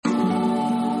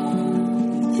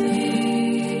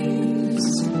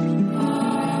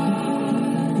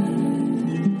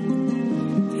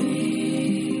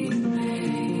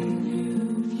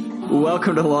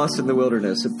welcome to Lost in the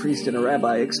Wilderness, a priest and a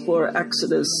rabbi explore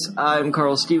Exodus. I'm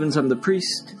Carl Stevens, I'm the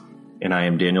priest. And I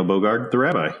am Daniel Bogard, the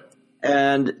rabbi.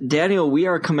 And Daniel, we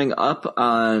are coming up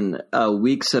on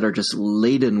weeks that are just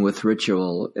laden with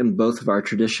ritual in both of our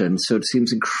traditions, so it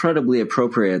seems incredibly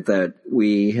appropriate that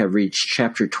we have reached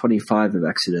chapter 25 of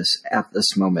Exodus at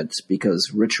this moment,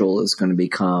 because ritual is going to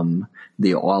become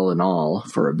the all in all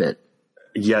for a bit.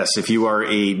 Yes, if you are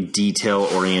a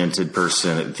detail-oriented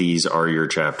person, these are your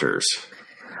chapters.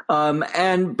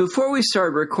 And before we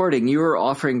start recording, you were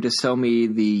offering to sell me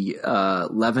the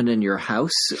leaven in your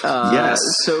house. Yes.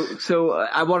 So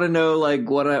I want to know like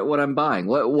what I'm buying.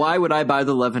 Why would I buy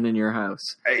the leaven in your house?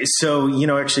 So,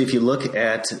 actually, if you look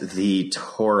at the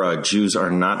Torah, Jews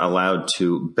are not allowed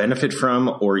to benefit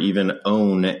from or even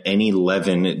own any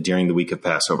leaven during the week of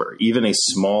Passover. Even a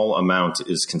small amount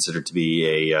is considered to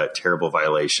be a terrible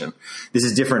violation. This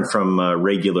is different from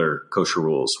regular kosher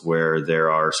rules, where there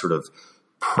are sort of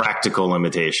practical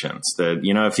limitations that,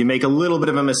 if you make a little bit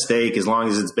of a mistake, as long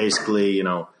as it's basically,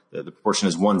 the proportion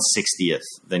is 1/60th,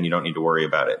 then you don't need to worry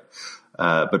about it.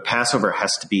 But Passover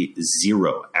has to be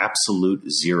zero, absolute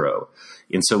zero.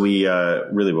 And so we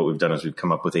really what we've done is we've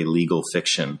come up with a legal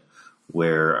fiction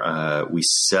where we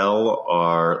sell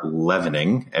our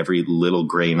leavening, every little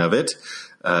grain of it,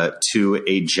 to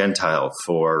a Gentile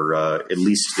for at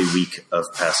least the week of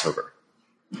Passover.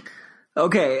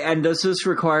 Okay, and does this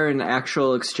require an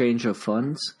actual exchange of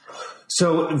funds?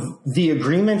 So the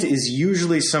agreement is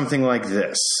usually something like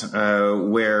this,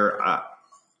 where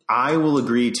I will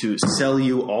agree to sell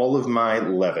you all of my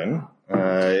leaven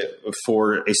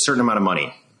for a certain amount of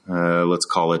money. Let's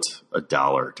call it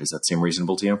 $1. Does that seem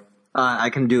reasonable to you? I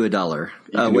can do $1.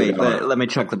 Wait, let me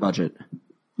check the budget.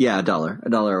 Yeah, $1.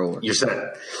 $1 will work. You're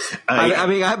set. I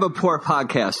mean, I'm a poor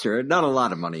podcaster. Not a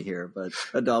lot of money here, but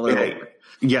 $1 will work.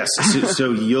 Yes.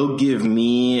 So you'll give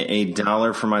me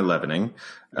 $1 for my leavening,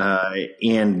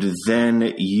 and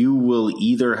then you will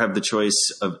either have the choice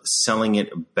of selling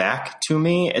it back to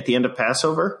me at the end of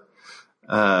Passover,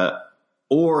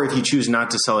 or if you choose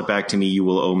not to sell it back to me, you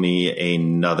will owe me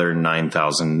another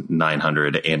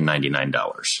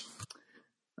 $9,999.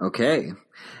 Okay.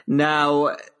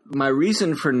 Now, my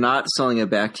reason for not selling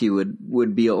it back to you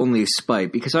would be only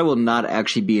spite, because I will not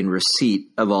actually be in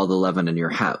receipt of all the leaven in your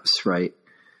house, right?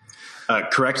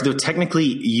 Correct. Though technically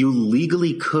you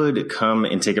legally could come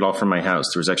and take it all from my house.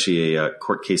 There was actually a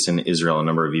court case in Israel a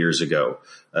number of years ago.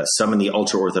 Some in the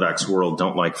ultra-Orthodox world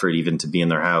don't like for it even to be in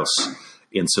their house.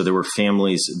 And so there were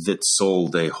families that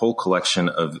sold a whole collection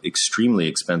of extremely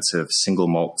expensive single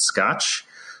malt scotch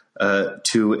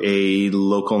to a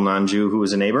local non-Jew who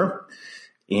was a neighbor.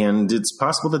 And it's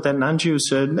possible that non-Jew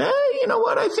said, you know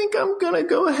what, I think I'm going to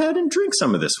go ahead and drink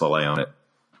some of this while I own it.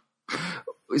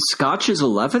 Scotch is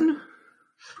 11?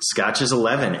 Scotch is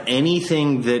 11.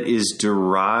 Anything that is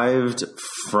derived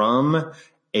from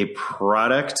a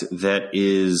product that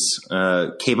is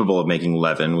capable of making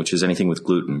leaven, which is anything with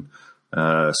gluten.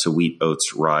 So wheat,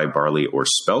 oats, rye, barley, or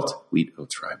spelt. Wheat,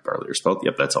 oats, rye, barley, or spelt.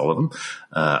 Yep, that's all of them.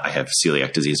 I have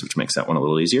celiac disease, which makes that one a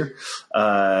little easier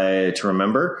to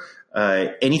remember.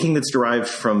 Anything that's derived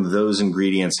from those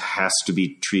ingredients has to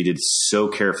be treated so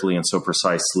carefully and so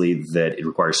precisely that it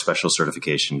requires special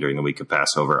certification during the week of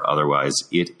Passover. Otherwise,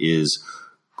 it is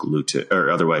gluten. Or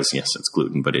otherwise, yes, it's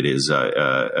gluten, but it is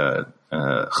chametz.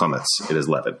 It is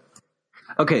leaven.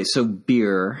 Okay, so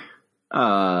beer.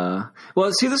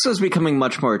 Well, see, this is becoming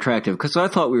much more attractive because I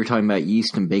thought we were talking about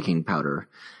yeast and baking powder,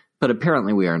 but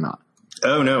apparently we are not.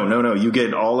 Oh, no. You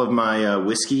get all of my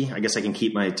whiskey. I guess I can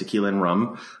keep my tequila and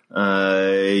rum.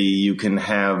 You can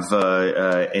have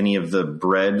any of the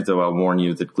bread, though I'll warn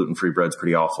you that gluten-free bread's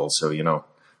pretty awful. So,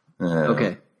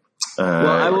 okay. Well,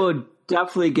 I will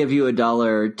definitely give you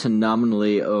 $1 to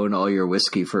nominally own all your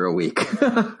whiskey for a week.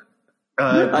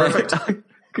 Perfect.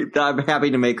 I'm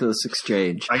happy to make this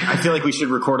exchange. I feel like we should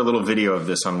record a little video of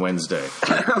this on Wednesday.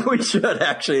 We should,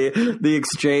 actually. The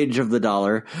exchange of the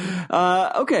 $1.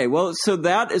 Okay, well, so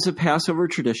that is a Passover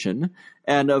tradition.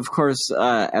 And, of course,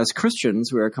 as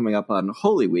Christians, we are coming up on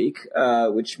Holy Week,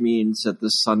 which means that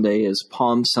this Sunday is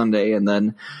Palm Sunday. And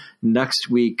then next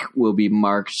week will be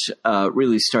marked,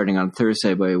 really starting on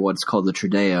Thursday, by what's called the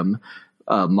Triduum.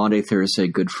 Monday, Thursday,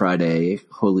 Good Friday,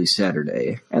 Holy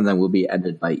Saturday, and then we'll be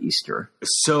ended by Easter.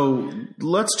 So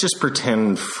let's just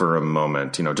pretend for a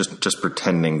moment, just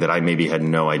pretending that I maybe had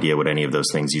no idea what any of those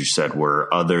things you said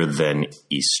were other than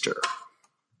Easter.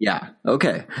 Yeah.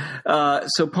 Okay.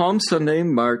 So Palm Sunday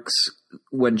marks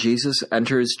when Jesus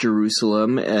enters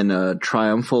Jerusalem in a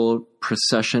triumphal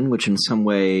procession, which in some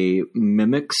way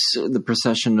mimics the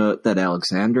procession that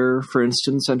Alexander, for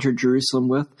instance, entered Jerusalem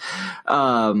with.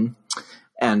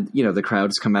 and, the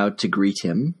crowds come out to greet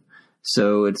him.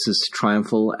 So it's this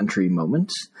triumphal entry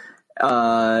moment.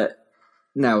 Now,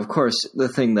 of course, the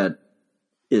thing that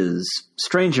is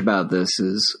strange about this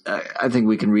is I think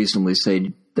we can reasonably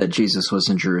say that Jesus was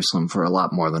in Jerusalem for a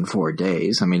lot more than 4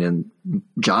 days. I mean, in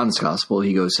John's gospel,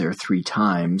 he goes there 3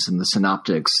 times, and the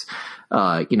synoptics,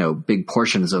 big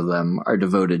portions of them are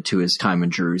devoted to his time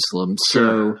in Jerusalem.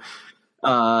 Sure.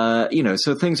 So,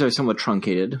 so things are somewhat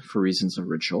truncated for reasons of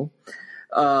ritual.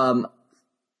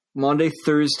 Maundy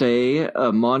Thursday.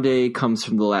 Maundy comes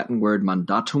from the Latin word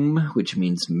mandatum, which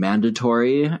means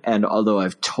mandatory. And although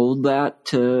I've told that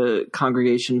to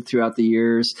congregations throughout the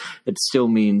years, it still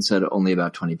means that only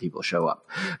about 20 people show up.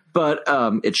 But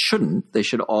it shouldn't. They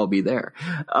should all be there.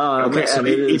 Okay, so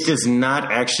it does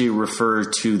not actually refer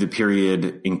to the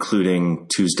period including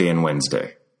Tuesday and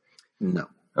Wednesday. No.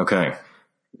 Okay.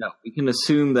 No, we can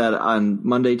assume that on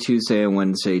Monday, Tuesday, and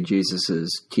Wednesday, Jesus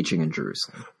is teaching in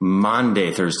Jerusalem.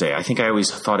 Maundy Thursday. I think I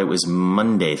always thought it was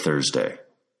Monday Thursday.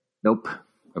 Nope.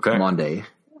 Okay. Maundy.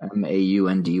 Maundy.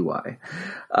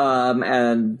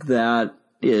 And that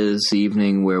is the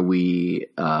evening where we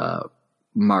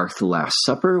mark the Last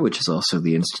Supper, which is also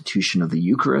the institution of the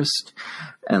Eucharist.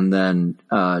 And then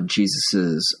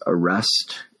Jesus'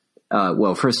 arrest.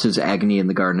 First his agony in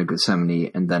the Garden of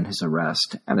Gethsemane and then his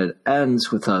arrest. And it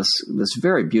ends with us this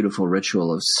very beautiful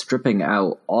ritual of stripping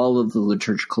out all of the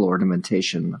liturgical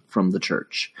ornamentation from the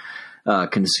church,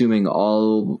 consuming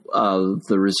all of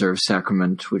the reserved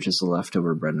sacrament, which is the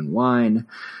leftover bread and wine.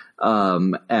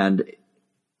 And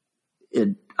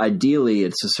ideally,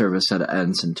 it's a service that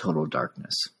ends in total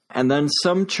darkness. And then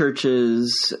some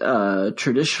churches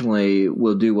traditionally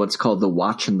will do what's called the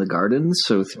Watch in the Garden.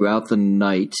 So throughout the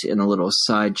night in a little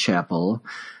side chapel,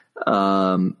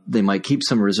 they might keep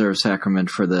some reserved sacrament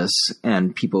for this,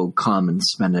 and people come and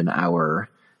spend an hour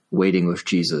waiting with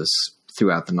Jesus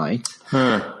throughout the night.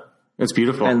 That's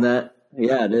beautiful. And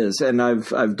it is. And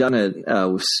I've done it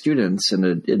with students, and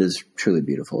it is truly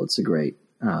beautiful. It's a great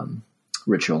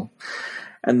ritual.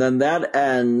 And then that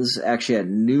ends actually at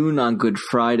noon on Good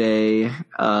Friday,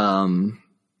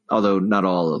 although not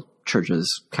all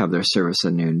churches have their service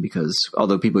at noon, because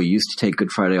although people used to take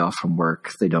Good Friday off from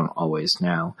work, they don't always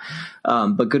now.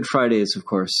 But Good Friday is, of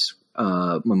course,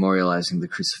 memorializing the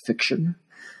crucifixion.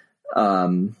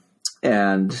 And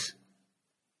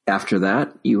after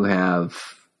that, you have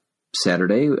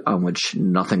Saturday, on which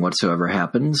nothing whatsoever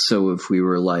happens. So if we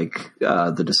were like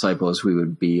the disciples, we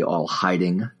would be all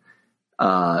hiding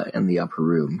in the upper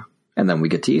room. And then we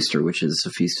get to Easter, which is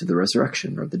the Feast of the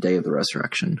Resurrection, or the Day of the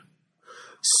Resurrection.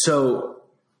 So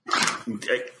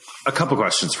a couple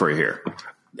questions for you here.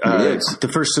 The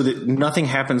first, so that nothing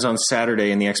happens on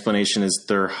Saturday, and the explanation is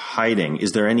they're hiding.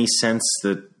 Is there any sense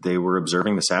that they were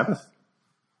observing the Sabbath?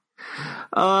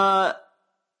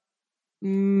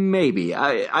 Maybe.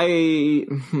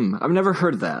 I've never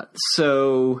heard that.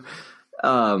 So,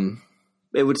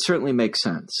 it would certainly make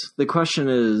sense. The question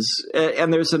is,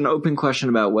 and there's an open question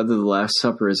about whether the Last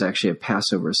Supper is actually a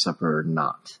Passover supper or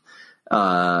not.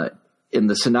 In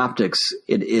the Synoptics,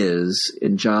 it is.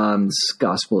 In John's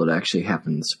Gospel, it actually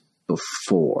happens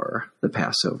before the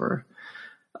Passover.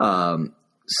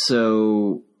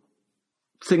 So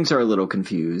things are a little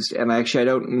confused. And actually, I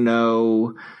don't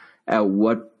know at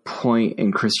what point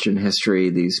in Christian history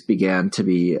these began to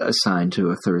be assigned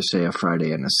to a Thursday, a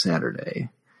Friday, and a Saturday.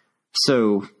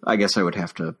 So I guess I would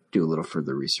have to do a little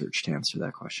further research to answer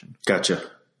that question. Gotcha.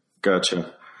 Okay.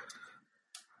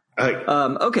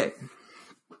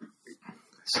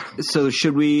 So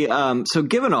should we, so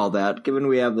given all that, given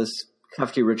we have this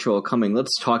hefty ritual coming,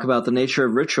 let's talk about the nature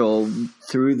of ritual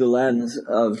through the lens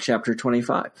of chapter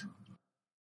 25.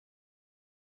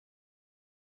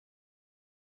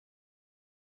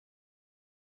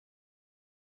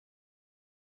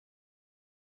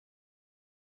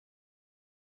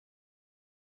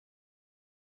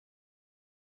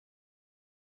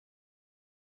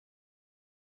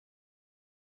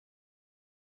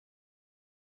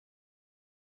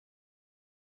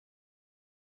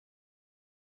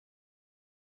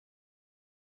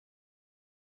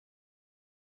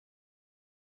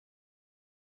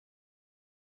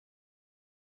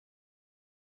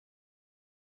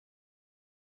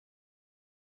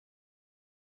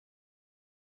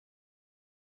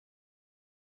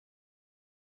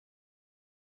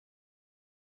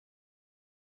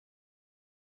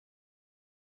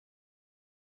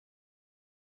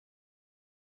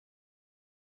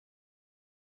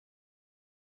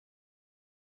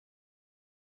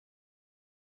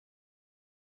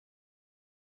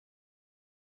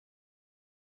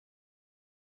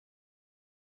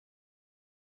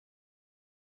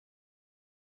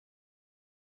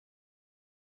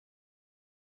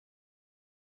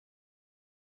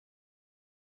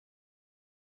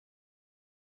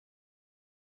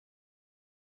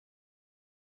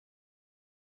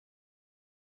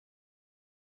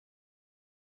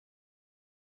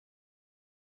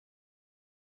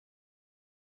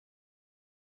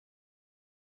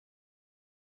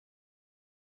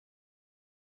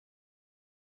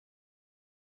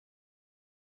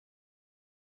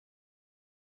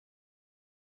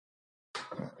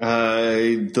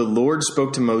 The Lord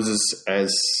spoke to Moses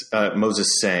as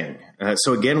Moses sang.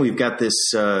 So again, we've got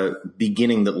this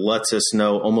beginning that lets us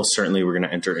know almost certainly we're going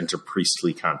to enter into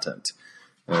priestly content.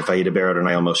 Vayidaber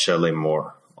Adonai el Moshe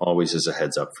lemor. Always is a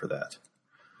heads up for that.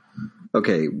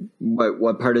 Okay,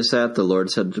 what part is that? The Lord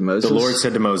said to Moses? The Lord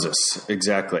said to Moses,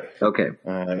 exactly. Okay.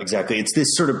 Exactly. It's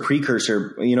this sort of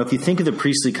precursor. If you think of the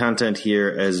priestly content here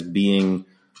as being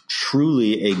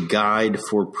truly a guide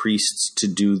for priests to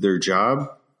do their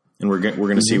job, and we're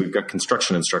going to see we've got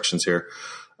construction instructions here.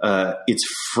 It's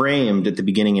framed at the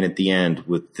beginning and at the end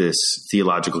with this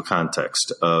theological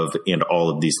context of, and all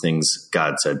of these things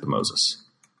God said to Moses.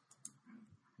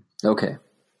 Okay.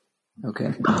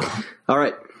 All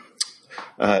right.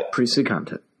 Priestly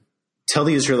content. Tell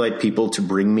the Israelite people to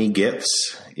bring me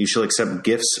gifts. You shall accept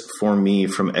gifts for me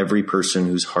from every person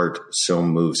whose heart so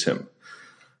moves him.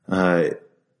 So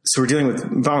we're dealing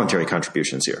with voluntary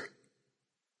contributions here.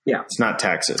 Yeah. It's not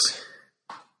taxes.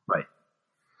 Right.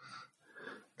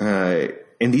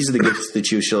 And these are the gifts that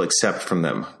you shall accept from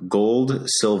them: gold,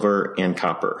 silver, and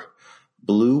copper,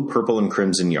 blue, purple, and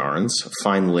crimson yarns,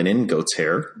 fine linen, goat's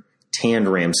hair, tanned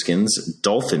ram skins,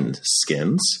 dolphin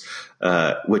skins,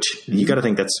 which you got to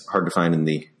think that's hard to find in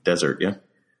the desert, yeah?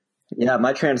 Yeah,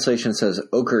 my translation says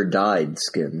ochre dyed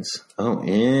skins. Oh,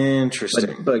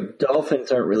 interesting. But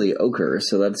dolphins aren't really ochre,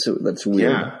 so that's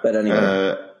weird. Yeah. But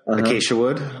anyway. Acacia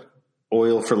wood,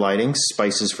 oil for lighting,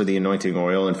 spices for the anointing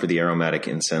oil and for the aromatic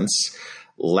incense,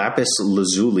 lapis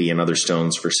lazuli and other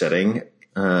stones for setting,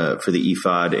 for the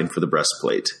ephod and for the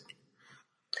breastplate.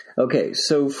 Okay,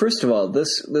 so first of all,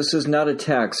 this is not a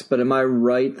tax, but am I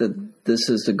right that this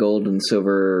is the gold and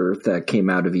silver that came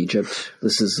out of Egypt?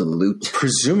 This is the loot?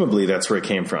 Presumably that's where it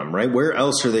came from, right? Where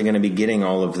else are they going to be getting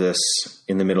all of this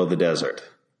in the middle of the desert?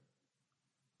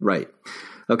 Right.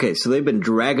 Okay, so they've been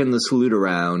dragging this loot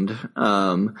around,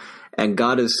 and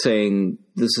God is saying,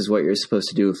 this is what you're supposed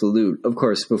to do with the loot. Of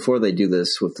course, before they do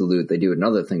this with the loot, they do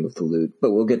another thing with the loot,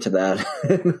 but we'll get to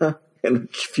that in a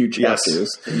few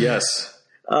chapters. Yes.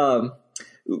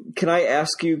 Can I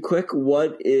ask you quick,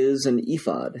 what is an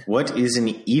ephod? What is an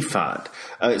ephod?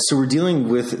 So we're dealing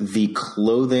with the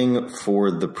clothing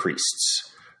for the priests.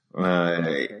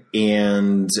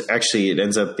 And actually it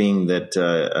ends up being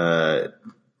that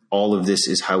all of this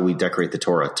is how we decorate the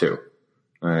Torah too.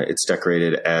 It's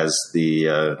decorated as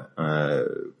the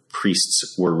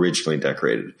priests were originally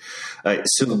decorated.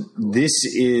 So this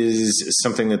is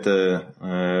something that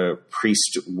the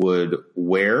priest would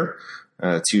wear.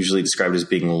 It's usually described as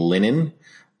being linen,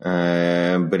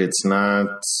 but it's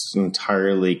not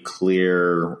entirely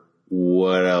clear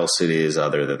what else it is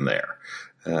other than there.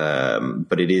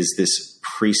 But it is this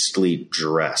priestly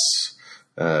dress,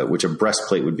 which a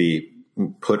breastplate would be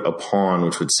put upon,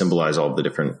 which would symbolize all of the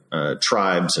different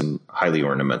tribes and highly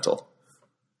ornamental.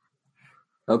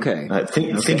 Okay.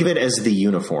 Think of it as the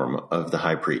uniform of the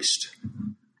high priest.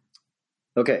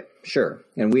 Okay, sure.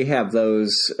 And we have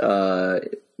those,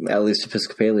 at least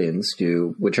Episcopalians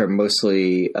do, which are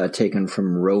mostly taken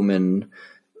from Roman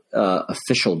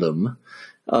officialdom.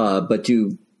 But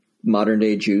do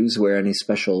modern-day Jews wear any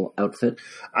special outfit?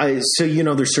 So,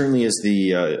 there certainly is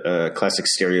the classic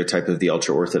stereotype of the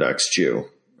ultra-Orthodox Jew.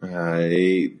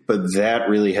 But that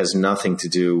really has nothing to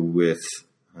do with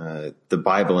the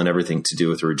Bible and everything to do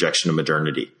with the rejection of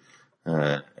modernity.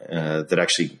 That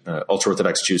actually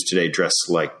ultra-Orthodox Jews today dress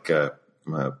like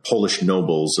Polish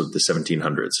nobles of the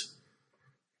 1700s.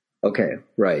 Okay,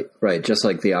 right. Just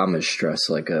like the Amish dress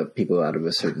like people out of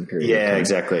a certain period. Yeah,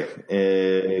 exactly.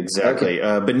 Okay.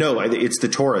 But no, it's the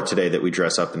Torah today that we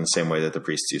dress up in the same way that the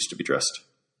priests used to be dressed.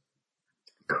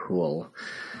 Cool.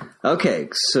 Okay,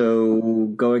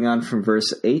 so going on from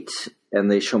verse 8, and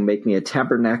they shall make me a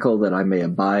tabernacle that I may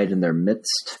abide in their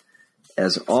midst.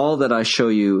 As all that I show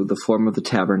you, the form of the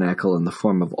tabernacle and the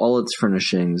form of all its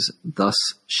furnishings, thus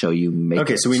shall you make it.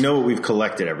 Okay, so we know what we've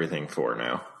collected everything for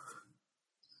now.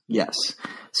 Yes.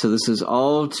 So this is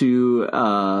all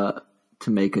to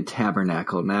make a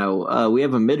tabernacle. Now, we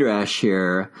have a midrash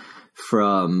here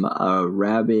from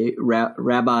Rabbi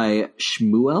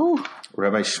Shmuel?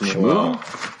 Rabbi Shmuel?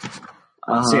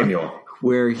 Samuel.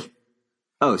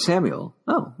 Samuel.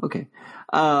 Oh, okay.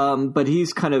 But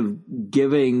he's kind of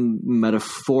giving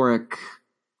metaphoric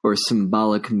or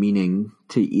symbolic meaning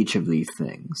to each of these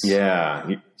things. Yeah.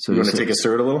 You want to take us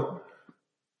through it a little?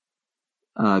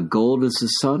 Gold is the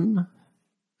sun,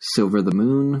 silver the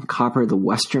moon, copper the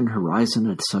western horizon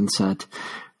at sunset,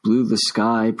 blue the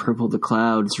sky, purple the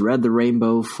clouds, red the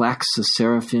rainbow, flax the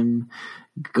seraphim,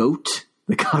 goat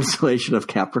the constellation of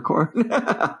Capricorn,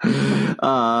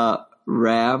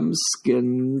 ram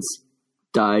skins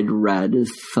dyed red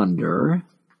thunder,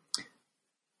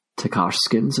 Takash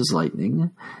skins as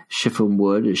lightning, Shifum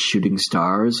wood as shooting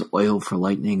stars, oil for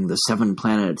lightning, the 7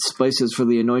 planets, spices for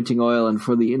the anointing oil and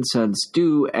for the incense,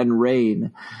 dew and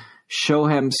rain,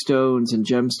 Shoham stones and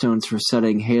gemstones for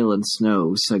setting hail and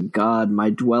snow. Said God, my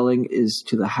dwelling is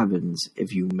to the heavens.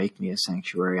 If you make me a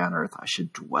sanctuary on earth, I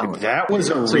should dwell in it. That was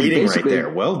a reading right there.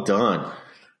 Well done.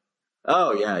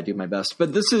 Oh yeah, I do my best.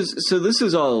 But this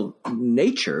is all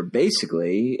nature,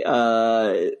 basically.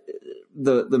 The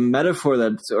metaphor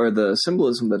or the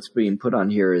symbolism that's being put on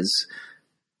here is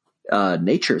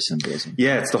nature symbolism.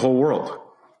 Yeah, it's the whole world,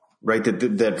 right?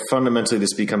 That fundamentally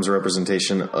this becomes a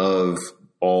representation of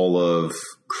all of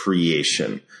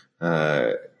creation,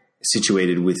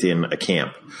 situated within a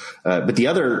camp. But the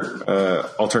other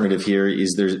alternative here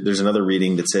is there's another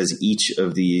reading that says each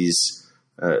of these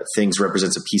things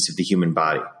represents a piece of the human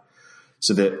body.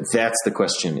 So that's the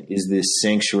question. Is this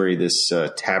sanctuary, this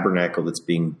tabernacle that's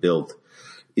being built,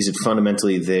 is it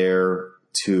fundamentally there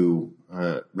to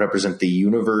represent the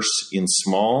universe in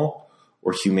small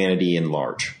or humanity in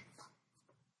large?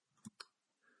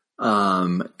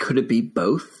 Could it be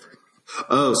both?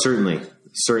 Oh, certainly.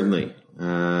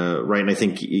 Right. And I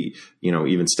think,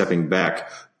 even stepping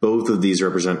back, both of these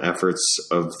represent efforts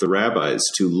of the rabbis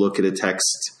to look at a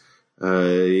text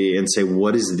and say,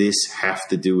 what does this have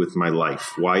to do with my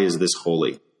life? Why is this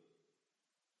holy?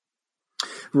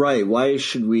 Right. Why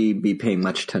should we be paying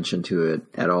much attention to it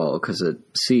at all? Because it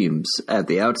seems at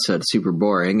the outset super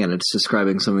boring, and it's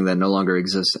describing something that no longer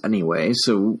exists anyway.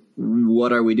 So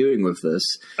what are we doing with this?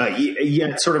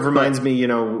 Yeah, it sort of reminds me,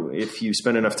 if you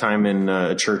spend enough time in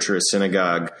a church or a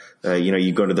synagogue,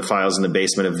 you go to the files in the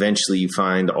basement, eventually you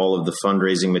find all of the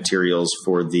fundraising materials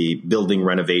for the building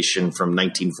renovation from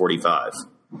 1945.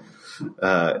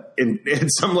 And at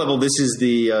some level, this is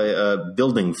the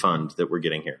building fund that we're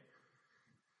getting here.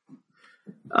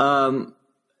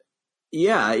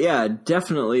 Yeah,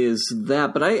 definitely is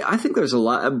that. But I think there's a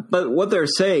lot. But what they're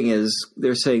saying is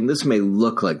this may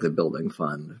look like the building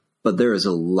fund, but there is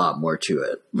a lot more to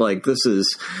it. Like for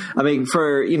like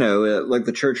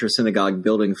the church or synagogue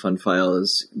building fund files,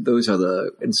 those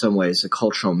are in some ways, the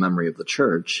cultural memory of the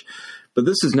church. But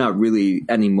this is not really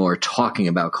anymore talking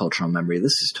about cultural memory.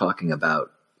 This is talking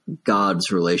about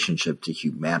God's relationship to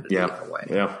humanity in a way.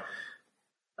 Yeah.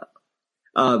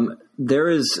 There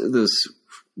is this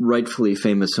rightfully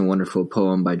famous and wonderful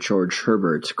poem by George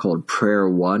Herbert called Prayer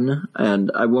One,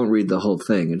 and I won't read the whole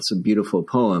thing. It's a beautiful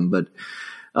poem, but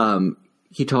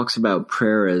he talks about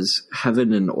prayer as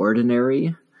heaven and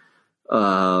ordinary.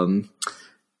 What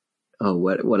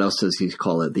else does he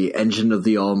call it? The engine of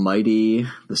the Almighty,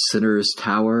 the sinner's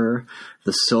tower,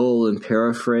 the soul in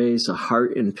paraphrase, a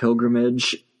heart in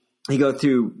pilgrimage. You go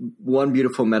through one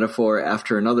beautiful metaphor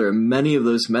after another, and many of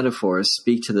those metaphors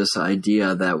speak to this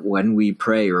idea that when we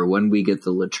pray or when we get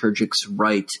the liturgics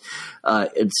right,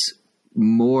 it's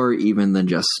more even than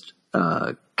just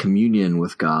communion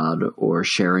with God or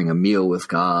sharing a meal with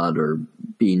God or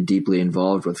being deeply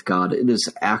involved with God. It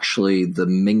is actually the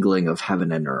mingling of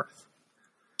heaven and earth.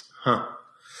 Huh.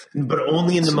 But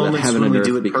only in the moments when we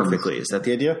do it perfectly. Is that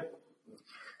the idea?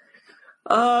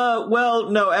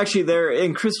 Well, no, actually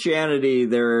in Christianity,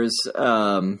 there's,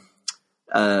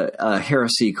 a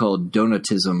heresy called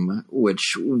Donatism,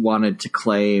 which wanted to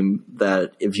claim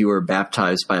that if you were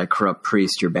baptized by a corrupt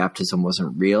priest, your baptism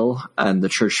wasn't real. And the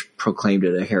church proclaimed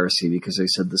it a heresy because they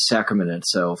said the sacrament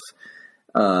itself,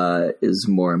 is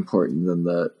more important than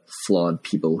the flawed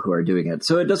people who are doing it.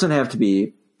 So it doesn't have to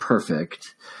be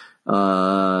perfect.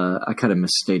 I kind of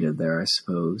misstated there, I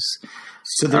suppose.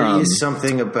 So there is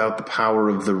something about the power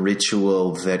of the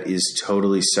ritual that is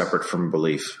totally separate from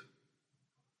belief.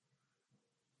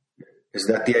 Is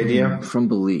that the idea? From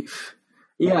belief.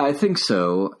 Yeah, I think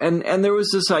so. And there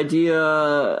was this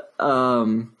idea,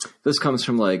 this comes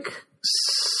from like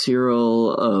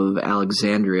Cyril of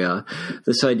Alexandria,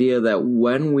 this idea that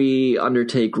when we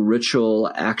undertake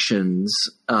ritual actions,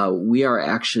 we are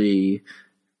actually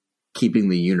keeping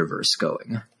the universe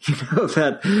going.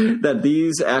 That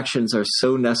these actions are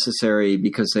so necessary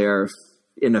because they are,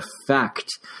 in effect,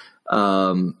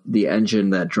 the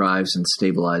engine that drives and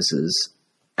stabilizes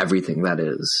everything that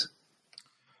is.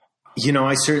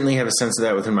 I certainly have a sense of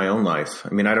that within my own life. I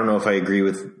mean, I don't know if I agree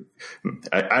with,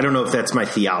 I don't know if that's my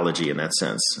theology in that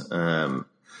sense. But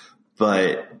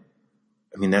I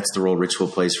mean, that's the role ritual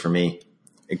plays for me.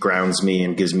 It grounds me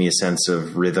and gives me a sense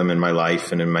of rhythm in my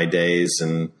life and in my days,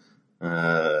 and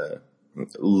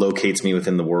locates me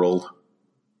within the world.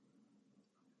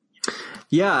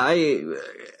 Yeah,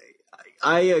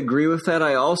 I agree with that.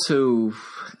 I also,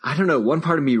 I don't know, one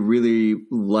part of me really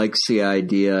likes the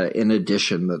idea, in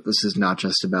addition, that this is not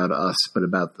just about us, but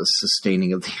about the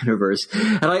sustaining of the universe.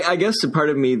 And I guess the part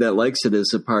of me that likes it is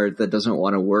the part that doesn't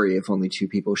want to worry if only 2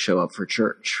 people show up for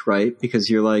church, right? Because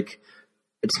you're like,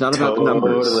 it's not about the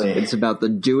numbers. It's about the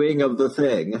doing of the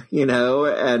thing, you know?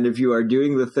 And if you are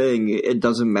doing the thing, it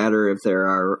doesn't matter if there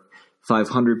are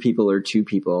 500 people or 2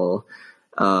 people,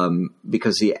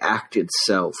 because the act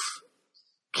itself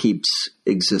keeps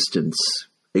existence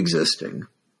existing.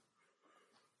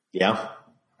 Yeah.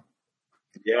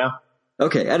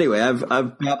 Okay. Anyway,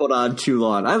 I've babbled on too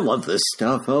long. I love this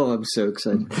stuff. Oh, I'm so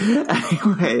excited.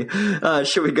 Anyway,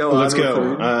 should we go on? Let's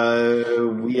go.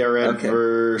 We are at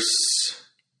verse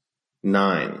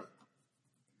 9.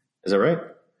 Is that right?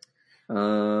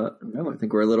 No, I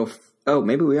think we're a little. Oh,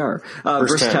 maybe we are.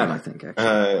 Verse 10, I think.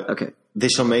 Actually. Okay. They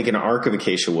shall make an ark of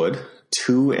acacia wood,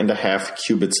 2.5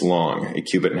 cubits long, 1.5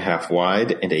 cubits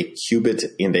wide, and 1.5 cubits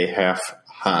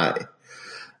high.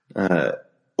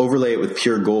 Overlay it with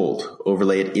pure gold.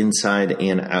 Overlay it inside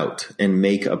and out, and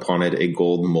make upon it a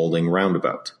gold molding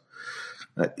roundabout.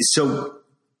 So,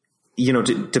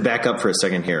 to back up for a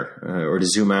second here, or to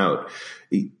zoom out,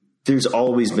 there's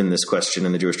always been this question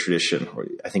in the Jewish tradition, or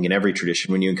I think in every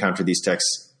tradition, when you encounter these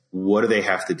texts, what do they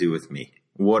have to do with me?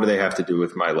 What do they have to do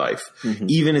with my life? Mm-hmm.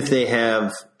 Even if they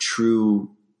have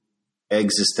true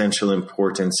existential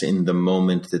importance in the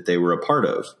moment that they were a part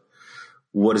of,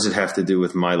 what does it have to do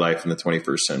with my life in the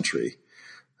 21st century?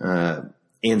 And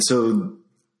so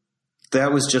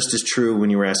that was just as true when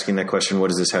you were asking that question, what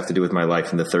does this have to do with my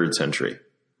life in the 3rd century?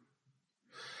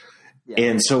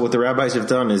 Yeah. And so what the rabbis have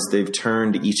done is they've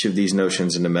turned each of these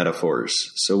notions into metaphors.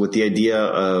 So with the idea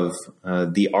of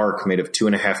the ark made of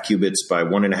 2.5 cubits by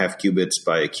 1.5 cubits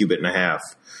by 1.5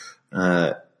 cubits,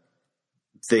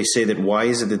 they say that why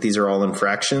is it that these are all in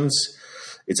fractions?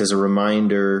 It's as a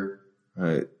reminder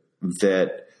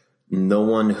that no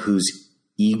one whose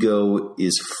ego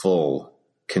is full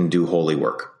can do holy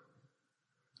work.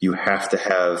 You have to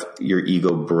have your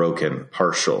ego broken,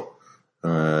 partial,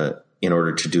 in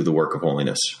order to do the work of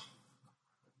holiness.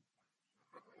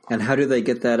 And how do they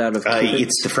get that out of cubits?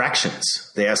 It's the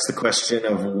fractions. They ask the question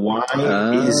of why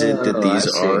is it that these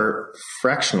are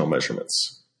fractional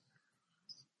measurements?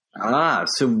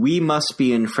 So we must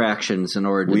be in fractions in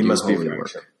order to do holy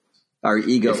work. Our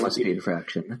ego must be in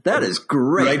fraction. That is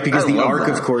great. Right, because the ark,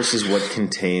 of course, is what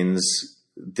contains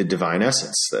the divine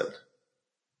essence then.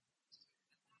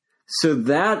 So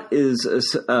that is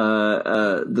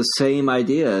the same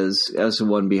idea as the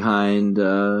one behind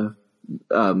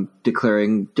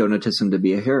declaring Donatism to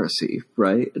be a heresy,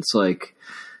 right? It's like,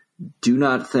 do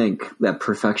not think that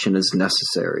perfection is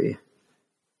necessary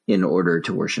in order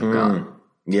to worship God.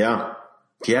 Yeah.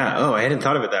 Oh, I hadn't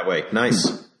thought of it that way.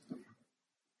 Nice.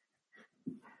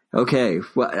 Okay.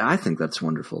 Well, I think that's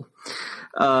wonderful.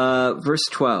 Verse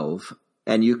 12.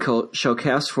 And you shall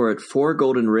cast for it 4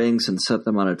 golden rings and set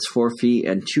them on its 4 feet,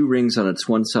 and 2 rings on its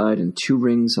one side and 2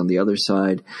 rings on the other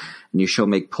side. And you shall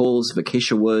make poles of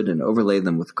acacia wood and overlay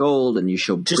them with gold. And you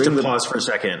shall just to pause for a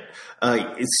second.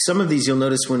 Some of these you'll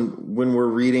notice when we're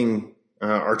reading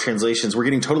our translations, we're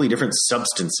getting totally different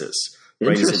substances.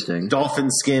 Right? Interesting. Is it dolphin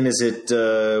skin? Is it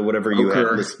whatever you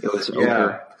have? It was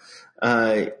ochre.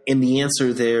 And the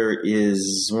answer there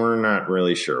is we're not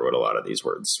really sure what a lot of these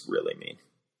words really mean.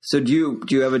 So do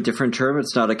you have a different term?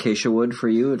 It's not acacia wood for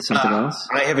you. It's something else.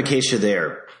 I have acacia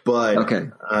there, but okay.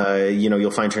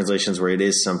 You'll find translations where it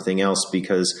is something else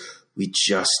because we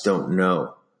just don't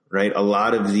know, right? A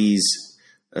lot of these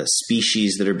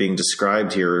species that are being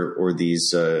described here, or these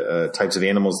types of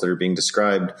animals that are being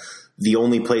described, the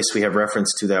only place we have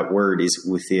reference to that word is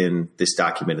within this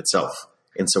document itself,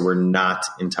 and so we're not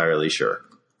entirely sure.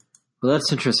 Well,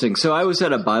 that's interesting. So I was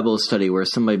at a Bible study where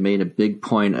somebody made a big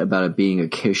point about it being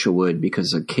acacia wood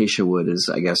because acacia wood is,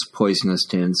 I guess, poisonous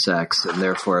to insects and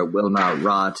therefore it will not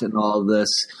rot and all of this.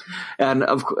 And,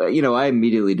 I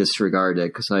immediately disregard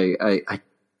it because I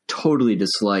totally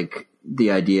dislike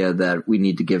the idea that we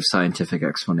need to give scientific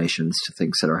explanations to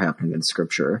things that are happening in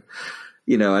Scripture.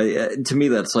 To me,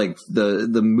 that's like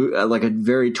like a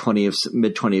very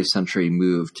mid 20th century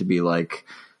move to be like,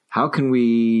 how can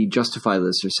we justify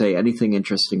this or say anything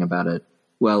interesting about it?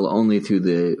 Well, only through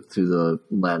the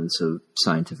lens of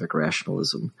scientific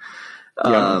rationalism.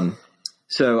 Yeah.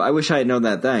 So I wish I had known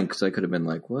that then, because I could have been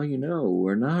like, well,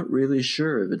 we're not really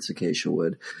sure if it's acacia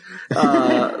wood.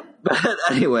 But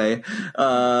anyway,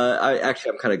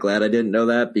 I'm kind of glad I didn't know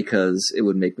that because it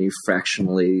would make me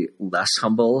fractionally less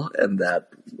humble, and that,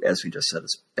 as we just said,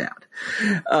 is bad.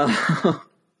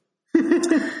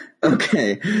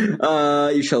 Okay.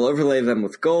 You shall overlay them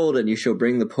with gold, and you shall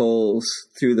bring the poles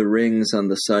through the rings on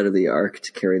the side of the ark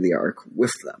to carry the ark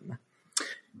with them.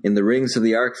 In the rings of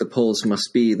the ark the poles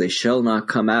must be, they shall not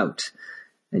come out.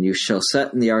 And you shall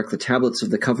set in the ark the tablets of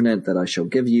the covenant that I shall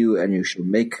give you, and you shall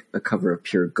make a cover of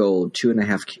pure gold,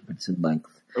 2.5 cubits in length.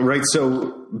 Right,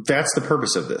 so that's the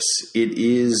purpose of this. It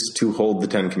is to hold the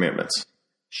 10 Commandments.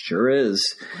 Sure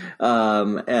is.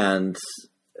 And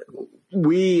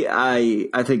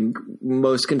I think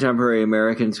most contemporary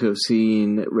Americans who have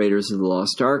seen Raiders of the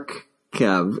Lost Ark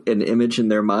have an image in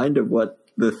their mind of what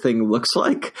the thing looks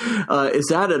like. Is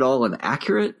that at all an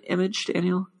accurate image,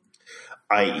 Daniel?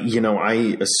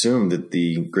 I assume that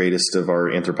the greatest of our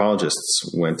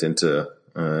anthropologists went into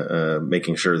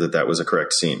making sure that was a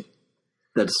correct scene.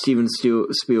 That Steven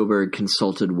Spielberg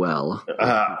consulted well.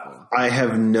 I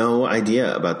have no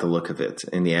idea about the look of it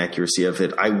and the accuracy of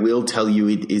it. I will tell you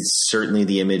it is certainly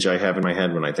the image I have in my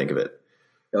head when I think of it.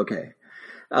 Okay.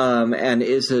 And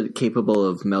is it capable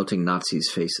of melting Nazis'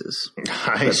 faces?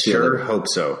 I sure hope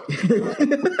so.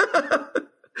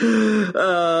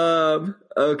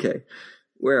 Okay.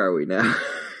 Where are we now?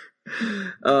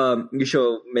 You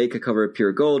shall make a cover of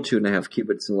pure gold, 2.5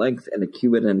 cubits in length, and 1.5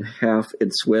 cubits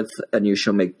its width, and you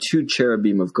shall make 2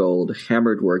 cherubim of gold.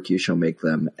 Hammered work you shall make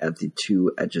them at the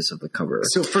 2 edges of the cover.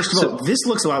 So first of all, this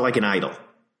looks a lot like an idol.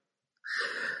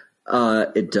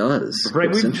 It does.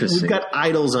 Right, Interesting. We've got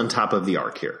idols on top of the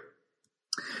ark here.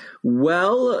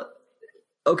 Well,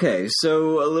 okay,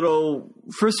 so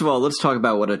first of all, let's talk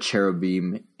about what a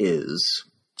cherubim is.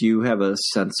 Do you have a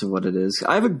sense of what it is?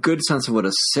 I have a good sense of what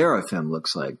a seraphim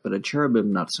looks like, but a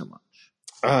cherubim, not so much.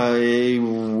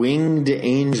 Winged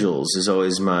angels is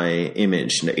always my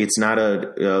image. It's not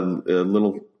a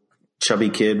little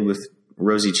chubby kid with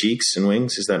rosy cheeks and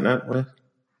wings. Is that not what?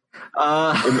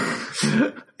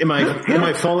 Am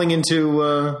I falling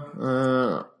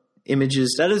into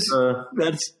images? That is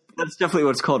that's definitely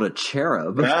what's called a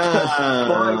cherub. What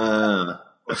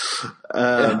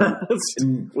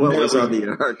was on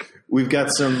the ark? We've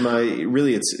got some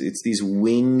really it's these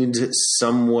winged,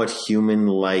 somewhat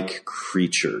human-like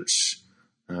creatures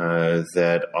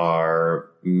that are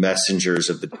messengers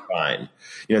of the divine.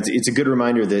 It's a good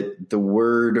reminder that the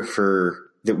word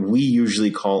that we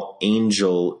usually call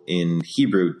angel in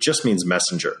Hebrew just means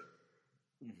messenger.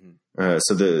 Mm-hmm.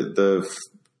 So the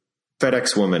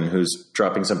FedEx woman who's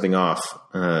dropping something off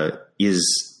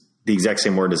is the exact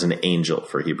same word as an angel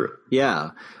for Hebrew.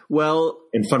 Yeah. Well,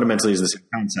 and fundamentally is the same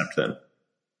concept then.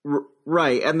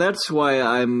 Right. And that's why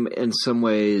I'm in some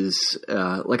ways,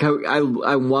 I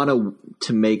want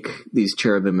to make these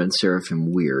cherubim and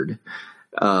seraphim weird.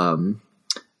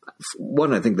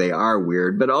 One, I think they are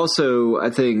weird, but also I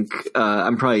think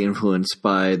I'm probably influenced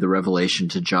by the revelation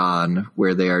to John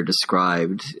where they are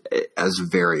described as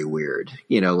very weird,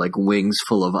 like wings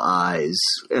full of eyes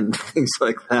and things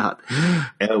like that.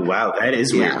 Oh, wow. That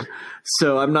is weird. Yeah.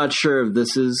 So I'm not sure if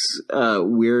this is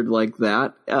weird like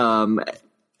that.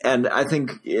 And I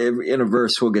think in a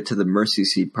verse, we'll get to the mercy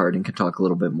seat part and can talk a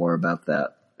little bit more about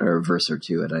that, or a verse or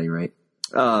two at any rate.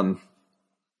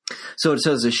 So it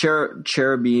says, the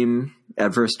cherubim,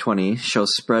 at verse 20, shall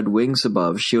spread wings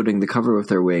above, shielding the cover with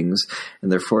their wings, and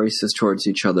their faces towards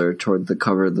each other, toward the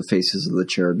cover the faces of the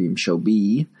cherubim shall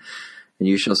be. And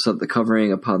you shall set the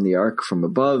covering upon the ark from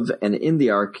above, and in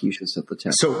the ark you shall set the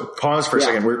tent. So pause for a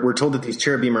second. We're told that these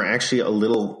cherubim are actually a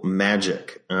little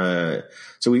magic. So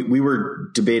we were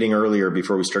debating earlier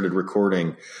before we started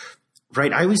recording.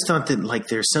 Right. I always thought that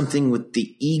there's something with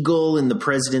the eagle and the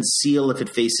president's seal. If it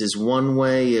faces one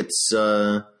way, it's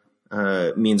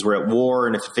means we're at war.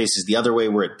 And if it faces the other way,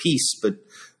 we're at peace. But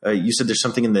you said there's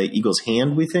something in the eagle's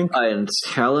hand, we think? And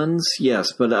talons,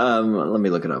 yes. But let me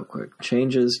look it up quick.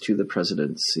 Changes to the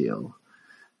president's seal.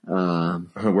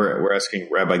 We're asking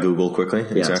Rabbi Google quickly.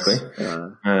 Yes. Exactly.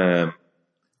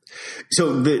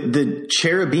 So the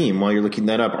cherubim, while you're looking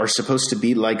that up, are supposed to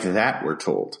be like that, we're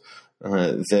told.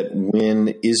 That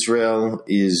when Israel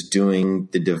is doing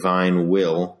the divine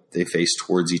will, they face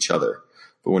towards each other.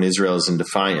 But when Israel is in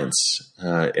defiance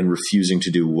and refusing to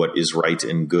do what is right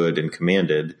and good and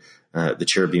commanded, the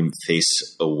cherubim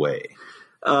face away.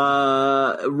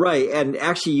 Right. And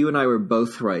actually, you and I were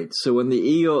both right. So when the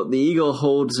eagle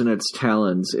holds in its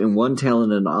talons, in one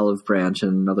talon an olive branch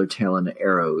and another talon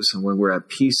arrows. And when we're at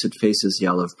peace, it faces the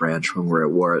olive branch. When we're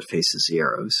at war, it faces the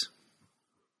arrows.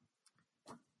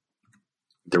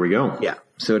 There we go. Yeah.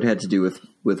 So it had to do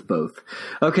with both.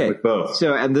 Okay. With both.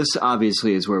 So, and this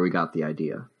obviously is where we got the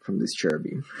idea from this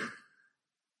cherubim.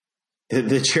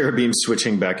 The cherubim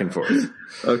switching back and forth.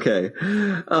 Okay.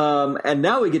 And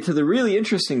now we get to the really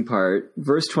interesting part.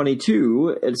 Verse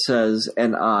 22, it says,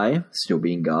 "And I," still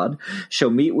being God, "shall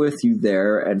meet with you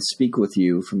there and speak with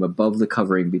you from above the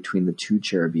covering between the two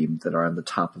cherubim that are on the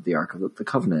top of the Ark of the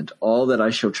Covenant, all that I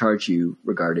shall charge you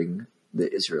regarding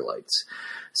the Israelites."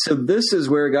 So this is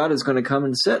where God is going to come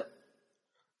and sit.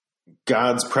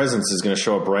 God's presence is going to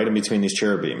show up right in between these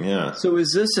cherubim, yeah. So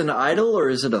is this an idol or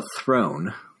is it a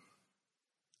throne?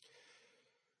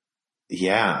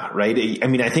 Yeah, right. I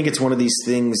mean, I think it's one of these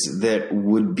things that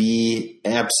would be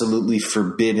absolutely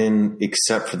forbidden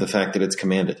except for the fact that it's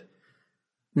commanded.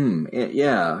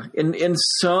 Yeah. In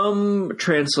some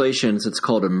translations, it's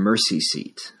called a mercy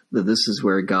seat. That this is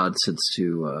where God sits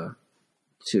to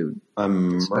a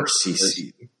mercy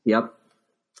seat. Yep.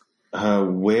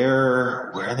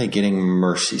 Where are they getting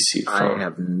mercy seat from? I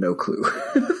have no clue.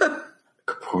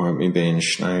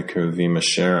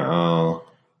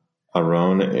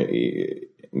 Aron,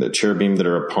 the cherubim that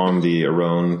are upon the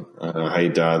Aron,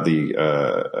 Haidah,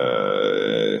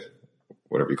 the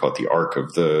whatever you call it, the Ark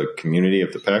of the community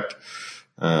of the Pact,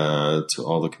 to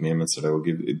all the commandments that I will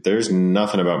give you. There's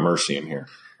nothing about mercy in here.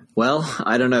 Well,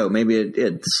 I don't know. Maybe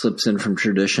it slips in from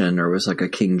tradition, or was like a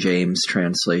King James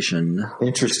translation.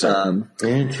 Interesting.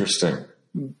 Interesting.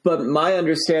 But my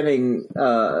understanding,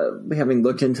 having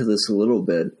looked into this a little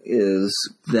bit, is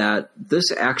that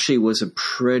this actually was a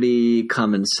pretty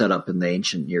common setup in the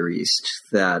ancient Near East,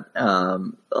 that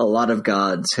a lot of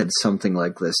gods had something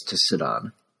like this to sit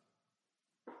on.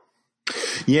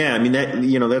 Yeah, I mean,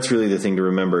 that's really the thing to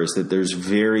remember, is that there's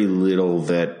very little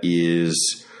that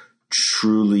is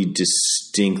truly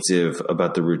distinctive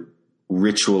about the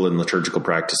ritual and liturgical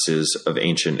practices of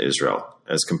ancient Israel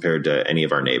as compared to any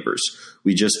of our neighbors.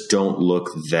 We just don't look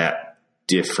that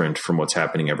different from what's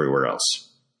happening everywhere else.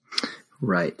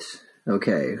 Right.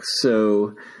 Okay.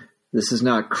 So this is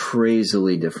not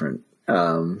crazily different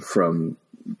from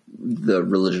the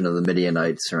religion of the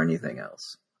Midianites or anything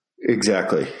else.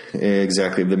 Exactly.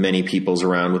 The many peoples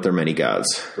around with their many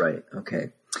gods. Right.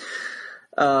 Okay.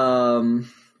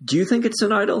 Do you think it's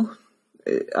an idol?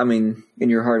 I mean,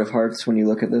 in your heart of hearts, when you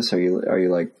look at this, are you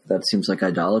like, that seems like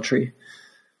idolatry?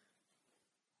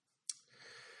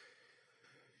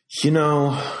 We've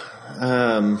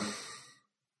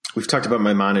talked about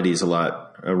Maimonides a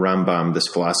lot. Rambam, this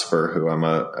philosopher who I'm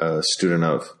a student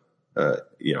of,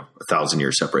 1,000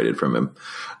 years separated from him.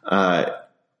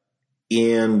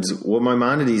 And what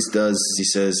Maimonides does is he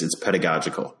says it's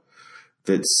pedagogical,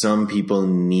 that some people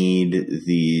need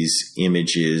these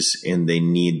images and they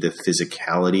need the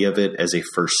physicality of it as a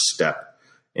first step.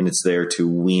 And it's there to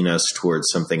wean us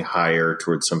towards something higher,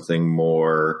 towards something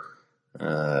more,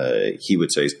 he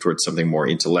would say towards something more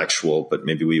intellectual, but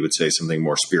maybe we would say something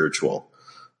more spiritual.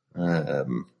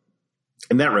 And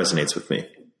that resonates with me.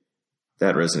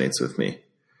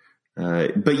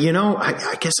 But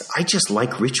I guess I just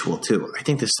like ritual too. I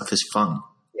think this stuff is fun.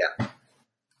 Yeah.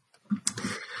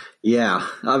 Yeah,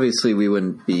 obviously we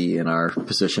wouldn't be in our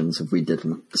positions if we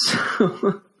didn't.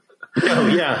 So. Oh,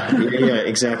 yeah,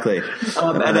 exactly.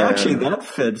 And actually that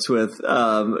fits with,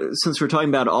 since we're talking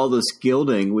about all this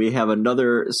gilding, we have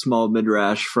another small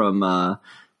midrash from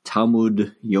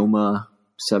Talmud Yoma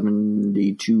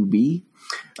 72b.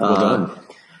 Well done.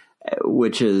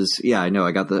 Which is, I know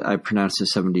I pronounced the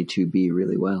 72b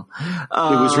really well. It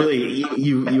was really,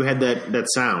 you had that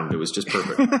sound. It was just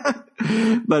perfect.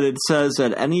 But it says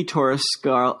that any Torah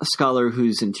scholar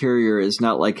whose interior is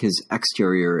not like his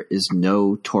exterior is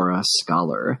no Torah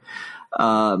scholar.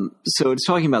 So it's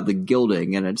talking about the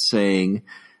gilding, and it's saying,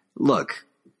 look,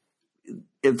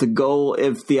 if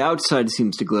the outside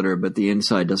seems to glitter, but the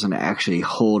inside doesn't actually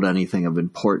hold anything of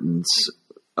importance,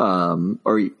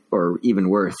 or even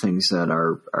worse, things that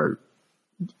are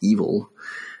evil,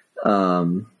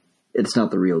 it's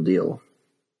not the real deal.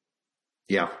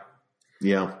 Yeah.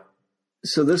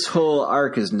 So this whole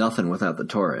ark is nothing without the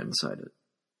Torah inside it.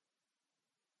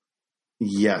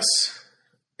 Yes,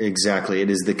 exactly.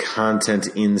 It is the content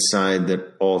inside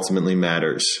that ultimately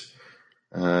matters.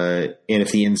 And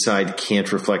if the inside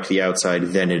can't reflect the outside,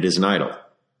 then it is an idol.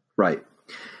 Right.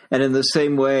 And in the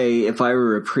same way, if I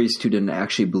were a priest who didn't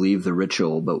actually believe the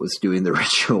ritual but was doing the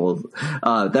ritual,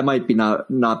 that might be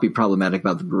not be problematic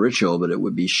about the ritual, but it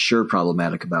would be sure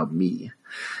problematic about me.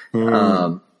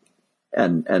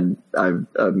 And I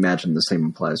imagine the same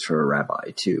applies for a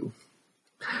rabbi too.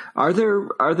 Are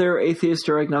there atheist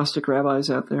or agnostic rabbis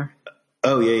out there?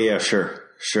 Oh yeah, sure,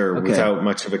 okay. Without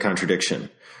much of a contradiction.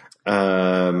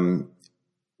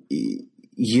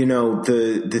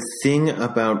 The thing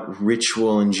about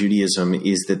ritual in Judaism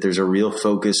is that there's a real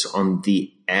focus on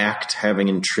the act having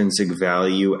intrinsic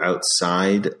value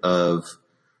outside of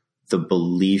the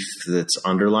belief that's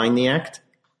underlying the act.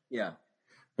 Yeah.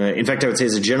 In fact, I would say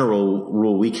as a general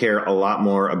rule, we care a lot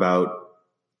more about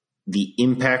the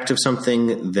impact of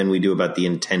something than we do about the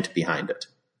intent behind it.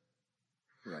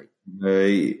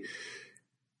 Right.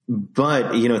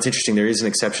 But, it's interesting. There is an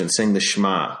exception. Saying the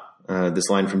Shema, this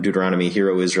line from Deuteronomy, "Hear,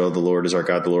 O Israel, the Lord is our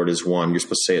God, the Lord is one." You're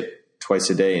supposed to say it twice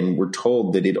a day. And we're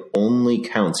told that it only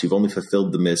counts. You've only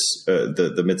fulfilled the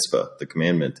mitzvah, the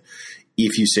commandment,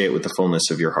 if you say it with the fullness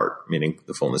of your heart, meaning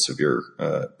the fullness of your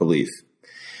belief.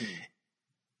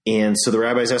 And so the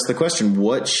rabbis asked the question,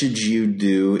 what should you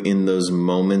do in those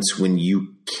moments when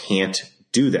you can't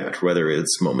do that? Whether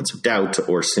it's moments of doubt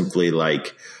or simply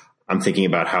like, I'm thinking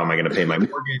about how am I going to pay my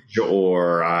mortgage,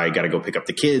 or I got to go pick up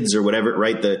the kids or whatever,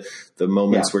 right? The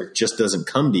moments where it just doesn't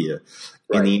come to you.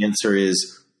 Right. And the answer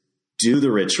is do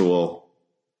the ritual,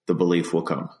 the belief will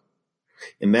come.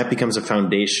 And that becomes a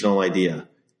foundational idea.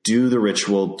 Do the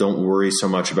ritual. Don't worry so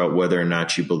much about whether or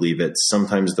not you believe it.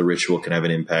 Sometimes the ritual can have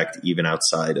an impact even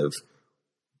outside of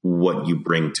what you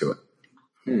bring to it.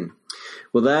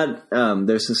 Well,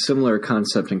 there's a similar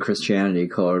concept in Christianity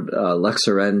called lex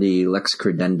orandi, lex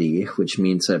credendi, which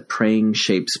means that praying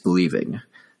shapes believing,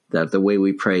 that the way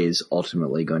we pray is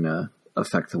ultimately going to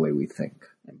affect the way we think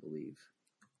and believe.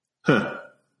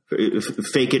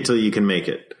 Fake it till you can make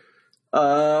it.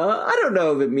 I don't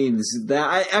know if it means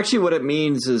that. Actually, what it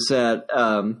means is that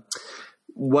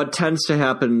what tends to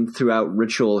happen throughout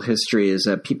ritual history is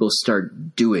that people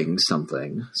start doing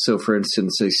something. So, for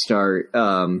instance, they start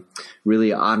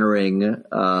really honoring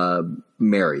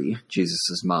Mary,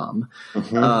 Jesus' mom,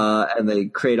 and they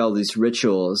create all these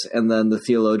rituals, and then the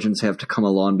theologians have to come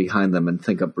along behind them and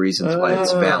think up reasons why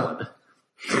it's valid.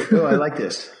 Oh, I like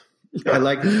this.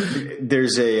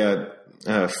 There's a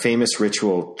famous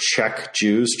ritual, Czech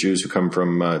Jews who come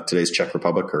from today's Czech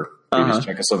Republic or previous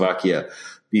Czechoslovakia,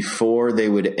 before they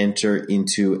would enter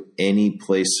into any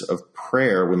place of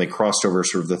prayer, when they crossed over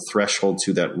sort of the threshold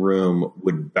to that room,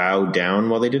 would bow down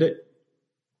while they did it.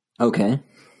 Okay.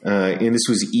 And this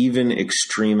was even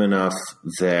extreme enough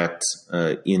that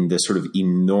in the sort of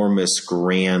enormous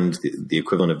grand, the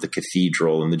equivalent of the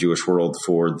cathedral in the Jewish world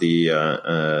for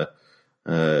the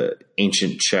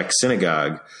ancient Czech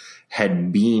synagogue,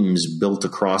 had beams built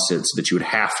across it so that you would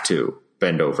have to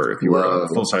bend over if you were a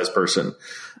full-size person.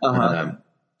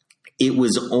 It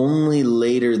was only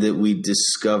later that we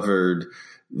discovered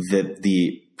that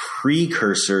the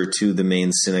precursor to the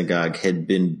main synagogue had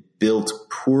been built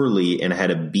poorly and had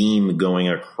a beam going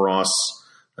across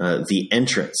the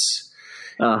entrance.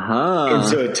 And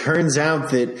so it turns out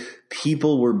that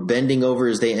people were bending over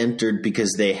as they entered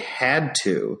because they had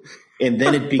to. And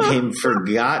then it became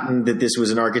forgotten that this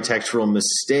was an architectural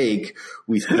mistake.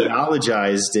 We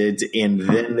theologized it, and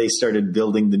then they started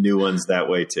building the new ones that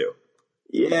way too.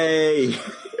 Yay.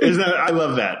 I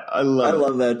love that. I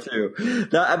love that too.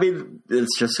 No, I mean,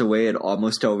 it's just the way it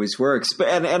almost always works. But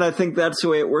and I think that's the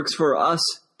way it works for us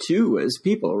too as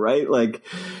people, right? Like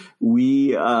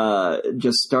we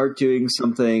just start doing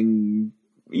something,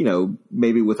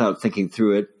 maybe without thinking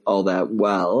through it all that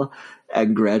well.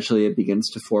 And gradually it begins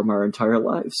to form our entire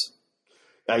lives.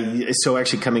 So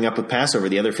actually coming up with Passover,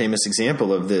 the other famous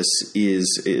example of this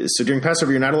is so during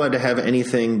Passover, you're not allowed to have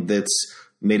anything that's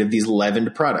made of these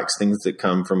leavened products, things that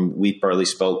come from wheat, barley,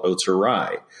 spelt, oats, or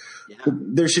rye. Yeah.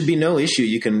 There should be no issue.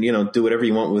 You can, do whatever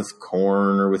you want with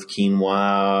corn or with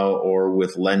quinoa or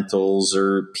with lentils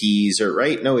or peas or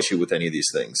right. No issue with any of these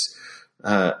things.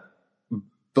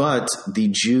 But the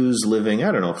Jews living,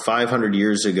 500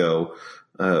 years ago,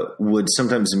 would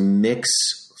sometimes mix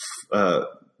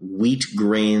wheat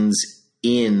grains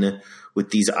in with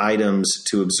these items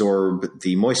to absorb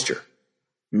the moisture.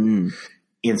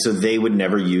 And so they would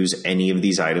never use any of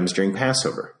these items during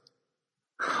Passover.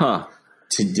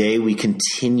 Today, we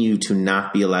continue to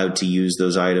not be allowed to use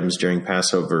those items during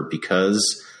Passover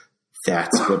because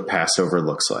that's what Passover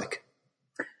looks like.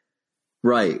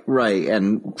 Right.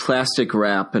 And plastic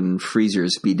wrap and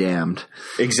freezers be damned.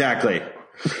 Exactly.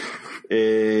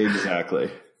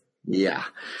 Yeah.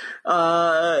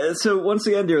 So once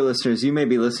again, dear listeners, you may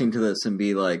be listening to this and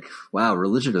be like, wow,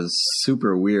 religion is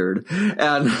super weird.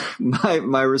 And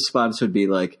my response would be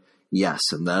like, yes,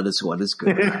 and that is what is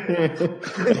good.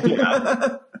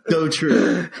 Yeah. So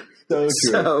true.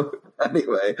 So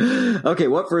anyway, okay,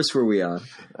 what verse were we on?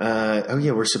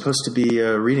 We're supposed to be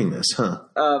reading this,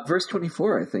 huh? Verse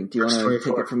 24, I think. Do you want to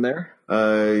take it from there?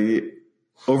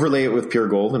 Overlay it with pure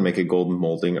gold and make a golden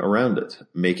molding around it.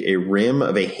 Make a rim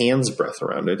of a hand's breadth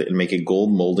around it and make a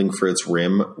gold molding for its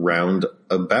rim round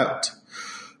about.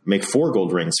 Make 4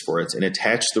 gold rings for it and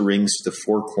attach the rings to the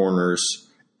 4 corners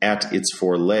at its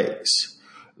 4 legs.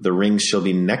 The rings shall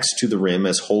be next to the rim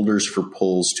as holders for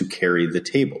poles to carry the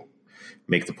table.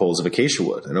 Make the poles of acacia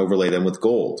wood and overlay them with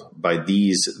gold. By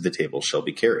these the table shall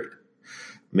be carried.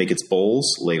 Make its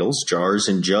bowls, ladles, jars,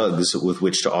 and jugs with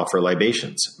which to offer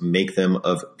libations. Make them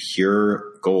of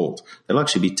pure gold. That'll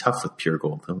actually be tough with pure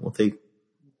gold, won't they?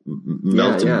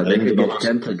 Melt yeah, they could get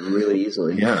dented really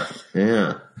easily. Yeah.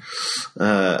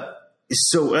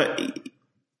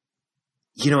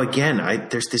 Again,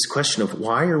 there's this question of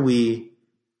why do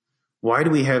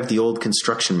we have the old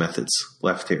construction methods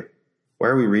left here? Why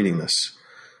are we reading this?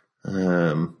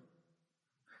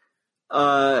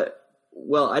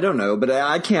 Well, I don't know, but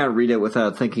I can't read it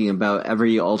without thinking about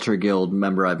every Altar Guild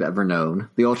member I've ever known.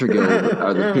 The Altar Guild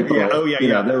are the people,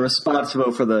 they're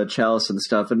responsible for the chalice and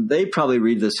stuff, and they probably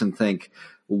read this and think,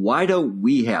 why don't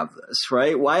we have this,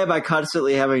 right? Why am I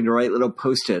constantly having to write little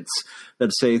Post-its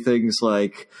that say things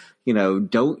like,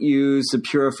 don't use the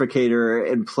purificator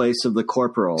in place of the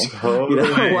corporal?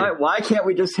 Totally. Why can't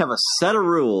we just have a set of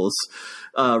rules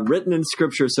written in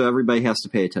Scripture so everybody has to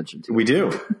pay attention to? We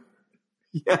do.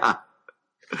 Yeah.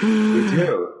 We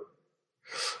do.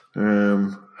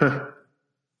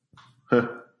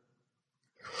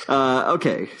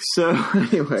 Okay. So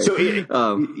anyway,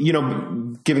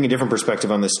 giving a different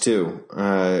perspective on this too.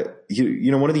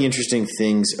 One of the interesting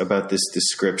things about this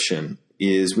description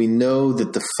is we know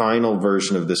that the final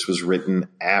version of this was written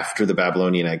after the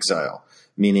Babylonian exile,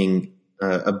 meaning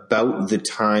about the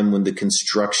time when the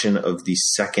construction of the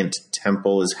Second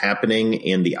Temple is happening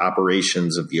and the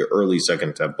operations of the early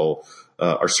Second Temple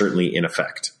are certainly in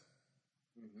effect.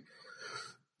 Mm-hmm.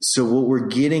 So what we're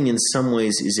getting in some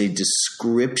ways is a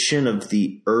description of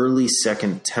the early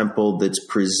Second Temple that's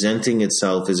presenting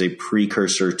itself as a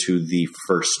precursor to the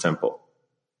First Temple.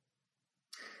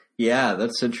 Yeah,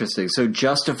 that's interesting. So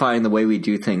justifying the way we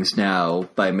do things now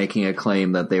by making a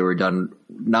claim that they were done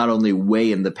not only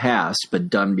way in the past, but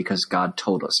done because God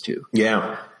told us to.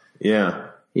 Yeah.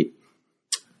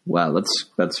 Wow,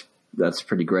 that's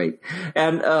pretty great.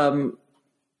 And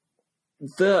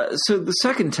the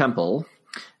Second Temple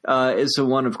is the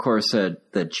one, of course,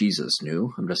 that Jesus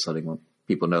knew. I'm just letting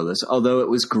people know this. Although it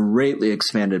was greatly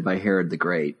expanded by Herod the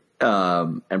Great.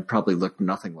 And probably looked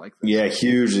nothing like this. Yeah,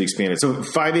 hugely expanded. So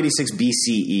 586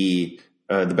 BCE,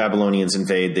 the Babylonians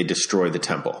invade, they destroy the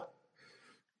temple.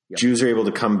 Yep. Jews are able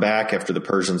to come back after the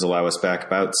Persians allow us back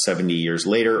about 70 years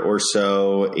later or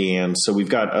so. And so we've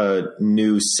got a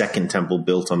new Second Temple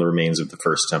built on the remains of the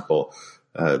First Temple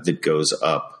that goes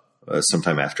up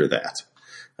sometime after that.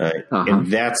 And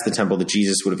that's the temple that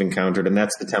Jesus would have encountered. And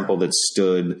that's the temple that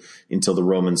stood until the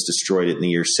Romans destroyed it in the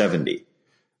year 70.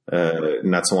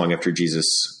 Not so long after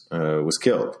Jesus was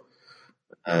killed.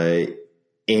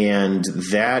 And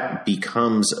that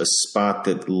becomes a spot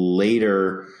that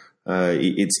later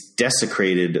it's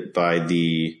desecrated by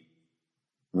the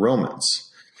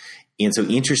Romans. And so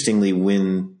interestingly,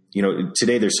 when,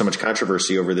 today there's so much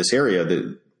controversy over this area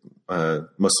that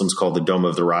Muslims call the Dome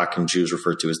of the Rock and Jews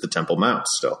refer to as the Temple Mount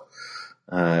still.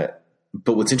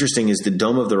 But what's interesting is the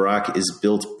Dome of the Rock is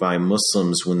built by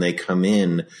Muslims when they come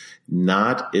in,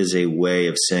 not as a way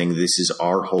of saying this is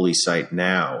our holy site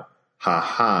now,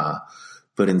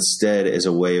 but instead as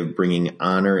a way of bringing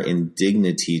honor and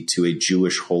dignity to a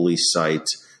Jewish holy site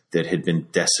that had been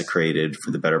desecrated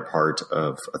for the better part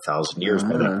of 1,000 years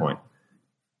by that point.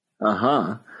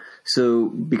 So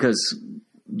because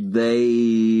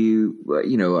they,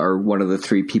 are one of the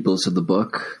 3 peoples of the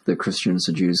book, the Christians,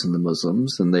 the Jews, and the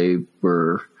Muslims, and they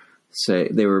were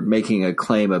making a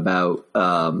claim about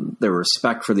their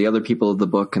respect for the other people of the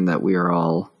book and that we are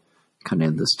all kind of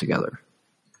in this together.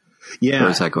 Yeah. Or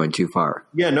is that going too far?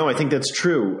 Yeah, no, I think that's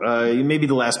true. Maybe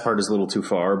the last part is a little too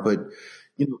far, but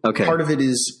part of it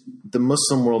is the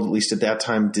Muslim world, at least at that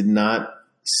time, did not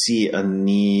see a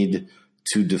need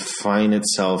to define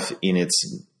itself in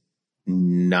its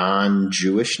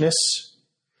non-Jewishness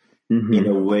in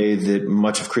a way that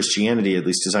much of Christianity, at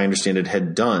least as I understand it,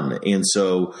 had done. And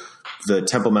so the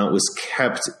Temple Mount was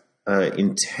kept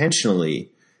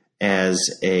intentionally as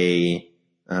a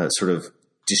sort of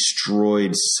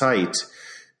destroyed site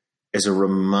as a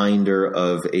reminder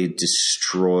of a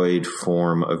destroyed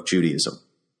form of Judaism.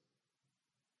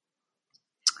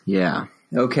 Yeah.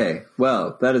 Okay.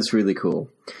 Well, that is really cool.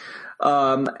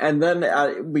 And then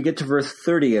we get to verse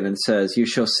 30 and it says, "You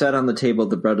shall set on the table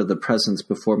the bread of the presence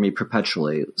before me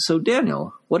perpetually." So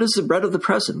Daniel, what is the bread of the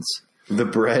presence? The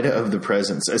bread of the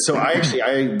presence. So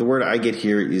the word I get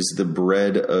here is the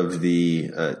bread of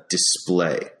the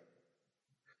display.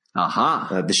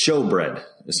 Aha. The show bread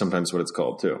is sometimes what it's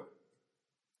called too.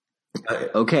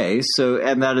 Okay, so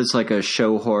and that is like a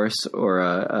show horse or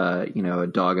a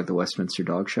dog at the Westminster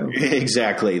Dog Show.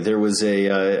 Exactly. There was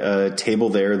a table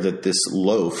there that this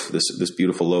loaf, this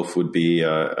beautiful loaf, would be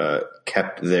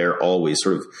kept there always,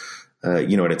 sort of.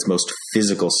 In its most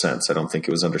physical sense. I don't think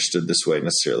it was understood this way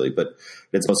necessarily, but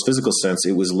in its most physical sense,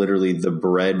 it was literally the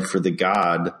bread for the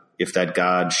god if that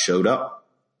god showed up.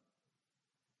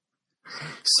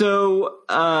 So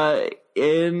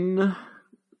in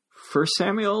 1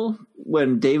 Samuel,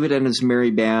 when David and his merry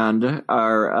band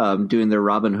are doing their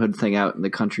Robin Hood thing out in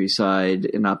the countryside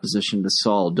in opposition to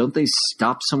Saul, don't they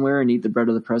stop somewhere and eat the bread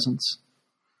of the presence?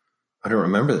 I don't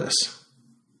remember this.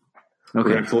 Okay,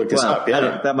 we're going to look this up.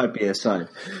 Yeah. That might be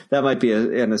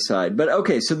an aside. But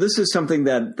okay, so this is something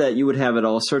that you would have at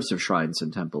all sorts of shrines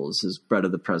and temples, is bread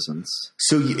of the presence.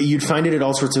 So you'd find it at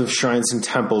all sorts of shrines and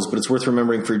temples, but it's worth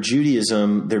remembering for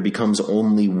Judaism, there becomes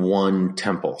only one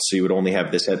temple. So you would only have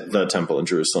this at the temple in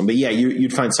Jerusalem. But yeah,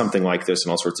 you'd find something like this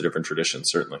in all sorts of different traditions,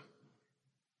 certainly.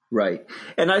 Right.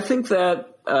 And I think that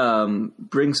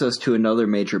brings us to another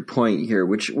major point here,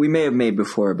 which we may have made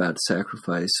before about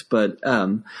sacrifice. But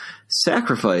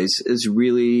sacrifice is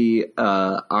really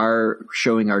our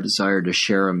showing our desire to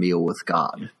share a meal with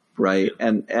God, right?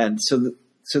 And so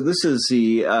this is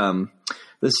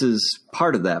this is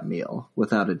part of that meal,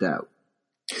 without a doubt.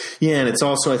 Yeah, and it's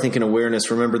also, I think, an awareness.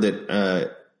 Remember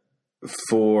that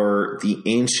for the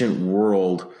ancient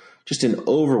world, just an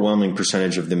overwhelming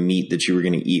percentage of the meat that you were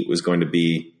going to eat was going to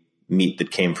be meat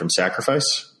that came from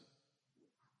sacrifice.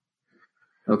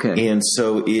 Okay. And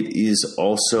so it is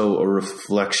also a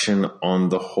reflection on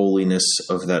the holiness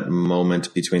of that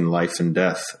moment between life and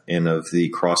death and of the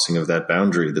crossing of that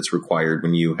boundary that's required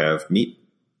when you have meat.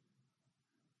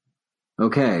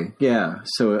 Okay. Yeah.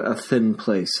 So a thin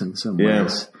place in some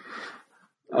ways.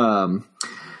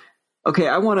 Okay,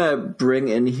 I want to bring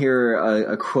in here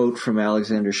a quote from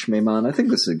Alexander Schmemann. I think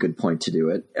this is a good point to do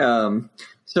it.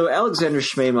 So Alexander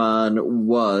Schmemann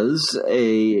was a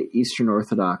Eastern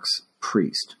Orthodox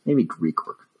priest, maybe Greek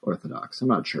Orthodox, I'm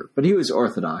not sure, but he was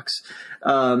Orthodox,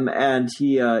 and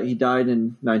he died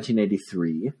in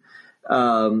 1983.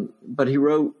 But he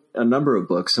wrote a number of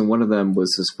books, and one of them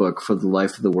was this book, For the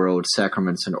Life of the World,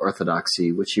 Sacraments and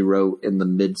Orthodoxy, which he wrote in the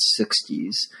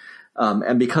mid-'60s.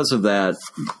 And because of that,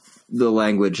 the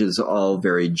language is all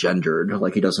very gendered.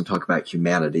 Like, he doesn't talk about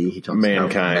humanity. He talks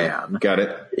about man. Got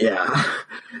it. Yeah.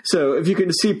 So if you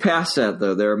can see past that,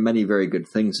 though, there are many very good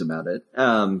things about it.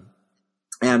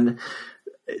 And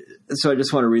so I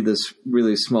just want to read this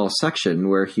really small section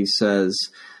where he says,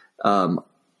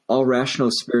 all rational,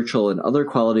 spiritual, and other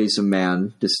qualities of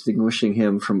man, distinguishing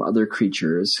him from other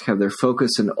creatures, have their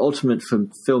focus and ultimate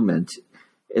fulfillment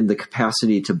in the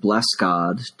capacity to bless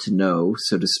God, to know,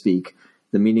 so to speak,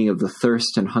 the meaning of the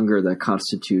thirst and hunger that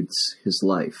constitutes his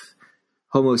life.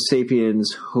 Homo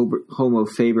sapiens, homo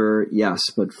faber, yes,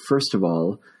 but first of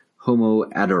all, homo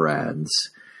adorans.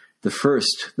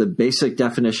 The basic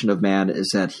definition of man is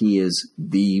that he is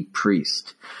the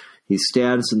priest. He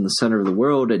stands in the center of the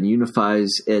world and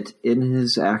unifies it in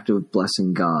his act of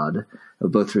blessing God,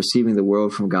 of both receiving the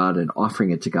world from God and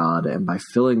offering it to God, and by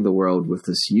filling the world with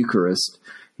this Eucharist,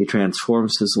 he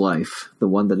transforms his life, the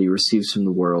one that he receives from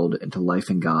the world, into life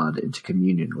in God, into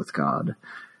communion with God.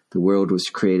 The world was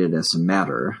created as a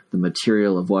matter, the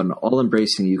material of one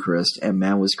all-embracing Eucharist, and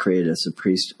man was created as a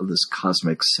priest of this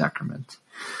cosmic sacrament.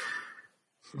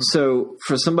 So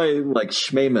for somebody like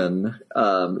Schmemann,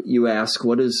 you ask,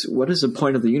 what is the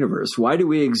point of the universe? Why do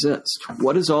we exist?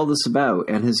 What is all this about?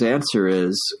 And his answer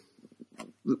is,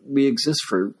 we exist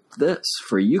for this,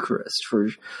 for Eucharist, for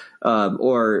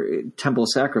or temple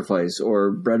sacrifice,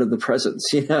 or bread of the presence,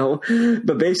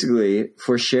 but basically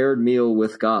for shared meal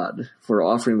with God, for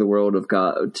offering the world of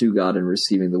God to God and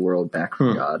receiving the world back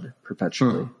from God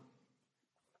perpetually.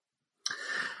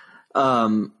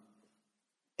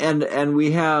 And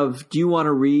we have, do you want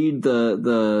to read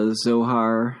the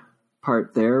Zohar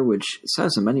part there, which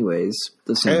says in many ways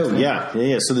the same thing?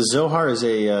 Yeah. So the Zohar is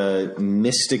a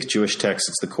mystic Jewish text.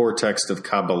 It's the core text of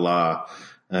Kabbalah.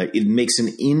 It makes an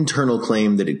internal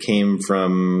claim that it came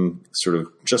from sort of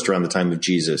just around the time of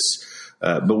Jesus.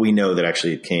 But we know that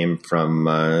actually it came from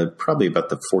probably about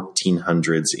the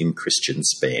 1400s in Christian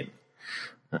Spain.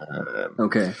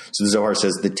 Okay. So the Zohar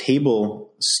says the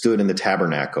table stood in the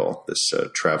tabernacle, this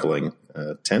traveling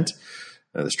tent,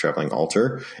 this traveling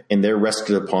altar, and there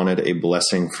rested upon it a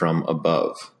blessing from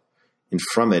above, and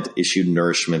from it issued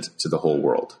nourishment to the whole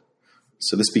world.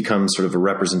 So this becomes sort of a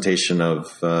representation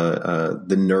of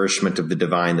the nourishment of the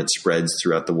divine that spreads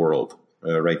throughout the world,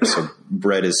 right? So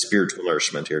bread is spiritual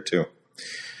nourishment here too.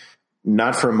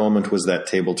 Not for a moment was that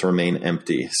table to remain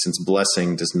empty, since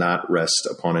blessing does not rest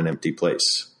upon an empty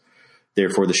place.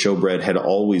 Therefore, the showbread had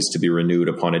always to be renewed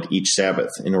upon it each Sabbath,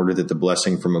 in order that the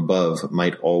blessing from above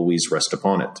might always rest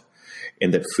upon it,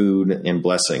 and that food and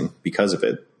blessing, because of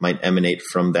it, might emanate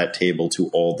from that table to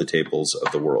all the tables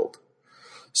of the world.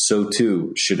 So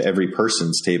too should every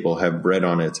person's table have bread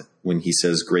on it when he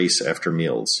says grace after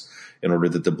meals, in order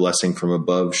that the blessing from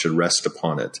above should rest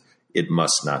upon it. It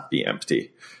must not be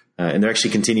empty. And there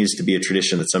actually continues to be a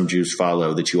tradition that some Jews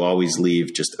follow, that you always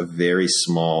leave just a very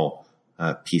small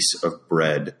piece of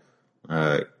bread,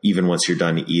 even once you're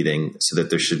done eating, so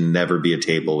that there should never be a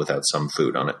table without some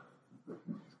food on it.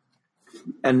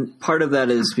 And part of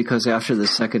that is because after the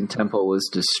Second Temple was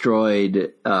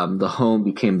destroyed, the home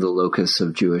became the locus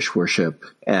of Jewish worship,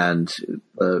 and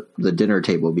the dinner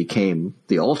table became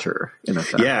the altar, in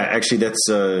effect. Yeah, actually, that's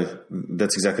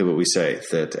exactly what we say,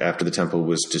 that after the temple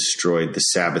was destroyed, the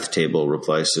Sabbath table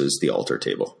replaces the altar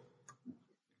table.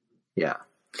 Yeah.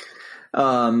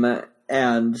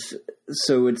 And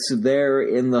so it's there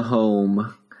in the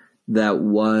home that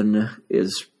one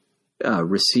is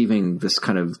receiving this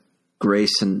kind of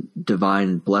grace and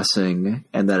divine blessing,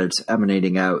 and that it's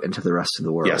emanating out into the rest of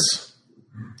the world.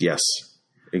 Yes,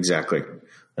 exactly.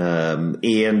 And,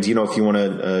 if you want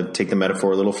to take the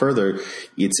metaphor a little further,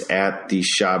 it's at the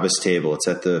Shabbos table. It's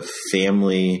at the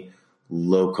family,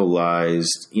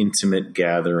 localized, intimate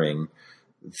gathering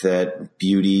that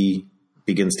beauty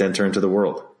begins to enter into the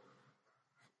world.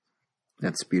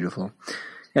 That's beautiful.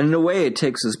 And in a way, it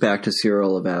takes us back to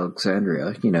Cyril of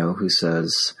Alexandria, who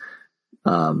says,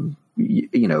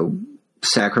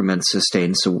 sacraments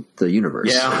sustain the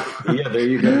universe. Yeah, there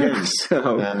you go.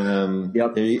 So,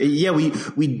 yep.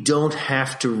 We don't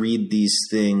have to read these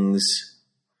things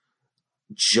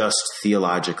just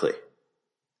theologically,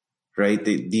 right?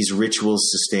 These rituals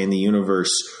sustain the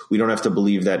universe. We don't have to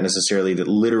believe that necessarily, that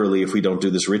literally if we don't do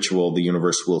this ritual, the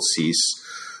universe will cease,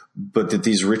 but that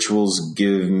these rituals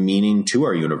give meaning to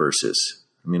our universes.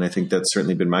 I mean, I think that's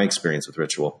certainly been my experience with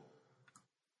ritual.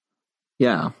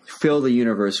 Yeah, fill the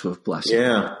universe with blessing.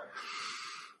 Yeah.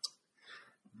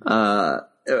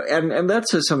 And that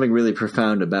says something really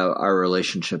profound about our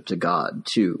relationship to God,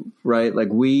 too, right? Like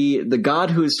the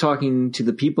God who is talking to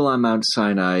the people on Mount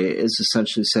Sinai is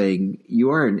essentially saying,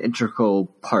 you are an integral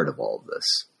part of all of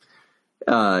this.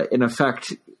 In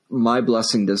effect, my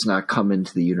blessing does not come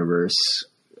into the universe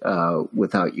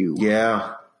without you.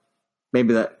 Yeah.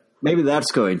 Maybe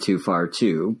that's going too far,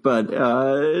 too, but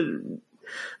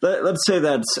let's say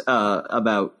that's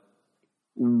about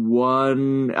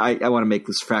one. I want to make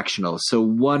this fractional, so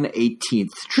 1/18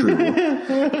 true.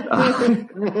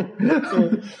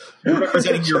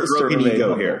 Representing your broken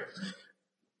ego here.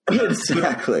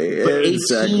 Exactly. But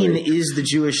 18 is the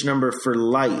Jewish number for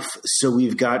life. So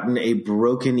we've gotten a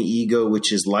broken ego,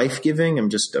 which is life-giving. I'm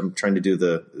trying to do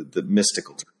the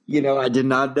mystical term. I did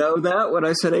not know that when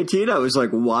I said 18. I was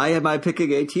like, why am I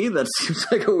picking 18? That seems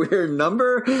like a weird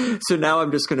number. So now I'm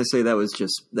just going to say that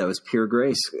was pure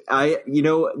grace.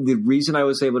 The reason I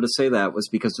was able to say that was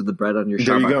because of the bread on your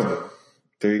Shabbat.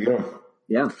 There you go.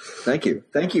 Yeah. Thank you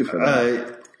for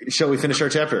that. Shall we finish our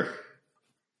chapter?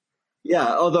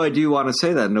 Yeah, although I do want to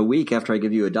say that in a week after I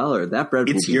give you $1, that bread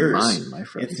will be yours. Mine, my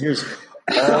friend. It's yours.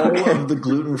 All of the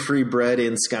gluten-free bread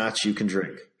and scotch you can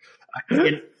drink.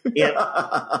 And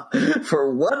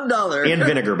for $1. And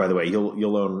vinegar, by the way.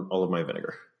 You'll own all of my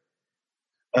vinegar.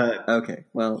 Okay,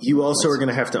 well. You also are going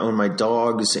to have to own my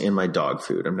dogs and my dog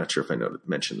food. I'm not sure if I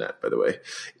mentioned that, by the way.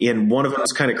 And one of them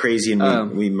is kind of crazy,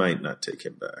 and we might not take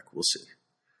him back. We'll see.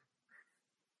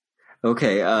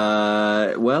 Okay,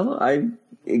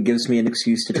 it gives me an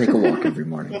excuse to take a walk every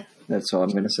morning. That's all I'm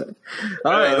going to say.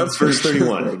 All right, let's verse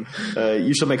 31.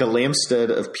 You shall make a lampstand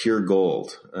of pure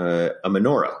gold, a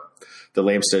menorah. The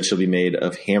lampstand shall be made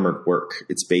of hammered work.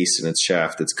 Its base and its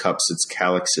shaft, its cups, its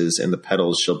calyxes, and the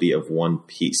petals shall be of one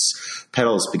piece.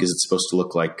 Petals, because it's supposed to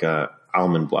look like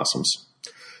almond blossoms.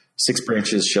 6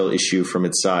 branches shall issue from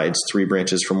its sides, 3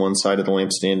 branches from one side of the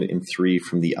lampstand and 3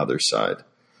 from the other side.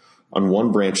 On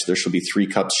one branch, there shall be 3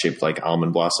 cups shaped like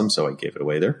almond blossoms. So I gave it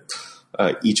away there.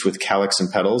 Each with calyx and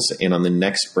petals. And on the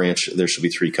next branch, there shall be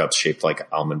 3 cups shaped like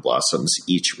almond blossoms,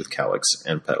 each with calyx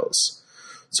and petals.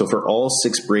 So for all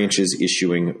 6 branches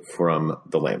issuing from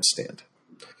the lampstand.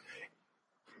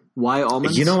 Why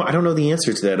almonds? I don't know the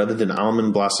answer to that, other than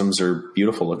almond blossoms are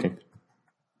beautiful looking.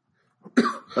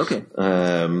 Okay.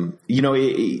 Another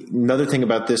thing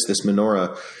about this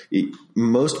menorah,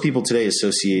 most people today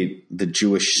associate the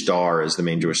Jewish star as the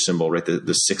main Jewish symbol, right?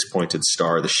 The six-pointed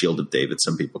star, the shield of David,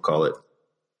 some people call it.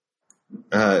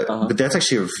 But that's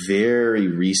actually a very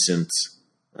recent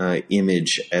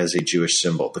image as a Jewish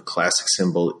symbol. The classic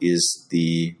symbol is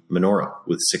the menorah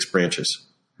with 6 branches.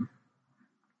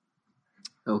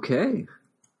 Okay.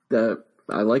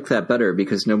 I like that better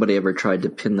because nobody ever tried to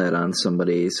pin that on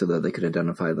somebody so that they could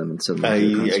identify them and send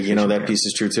them. That piece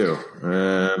is true too.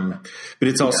 But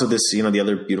it's also this, the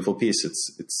other beautiful piece.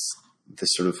 It's this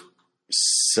sort of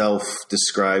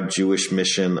self-described Jewish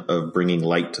mission of bringing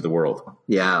light to the world.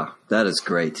 Yeah, that is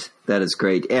great. That is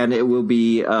great. And it will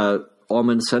be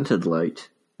almond scented light,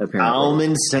 apparently.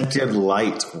 Almond scented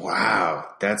light. Wow.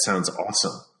 That sounds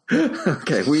awesome.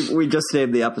 Okay, we just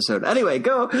named the episode. Anyway,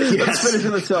 go. Yes. Let's finish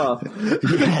this off.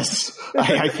 Yes.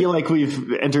 I feel like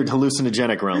we've entered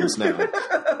hallucinogenic realms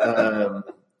now.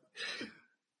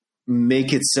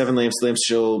 Make its 7 lamps. The lamps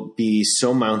shall be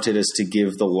so mounted as to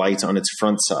give the light on its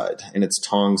front side, and its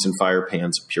tongs and fire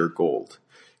pans of pure gold.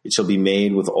 It shall be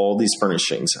made with all these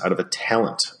furnishings out of a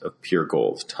talent of pure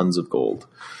gold, tons of gold.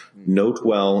 Note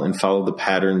well and follow the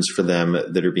patterns for them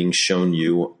that are being shown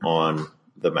you on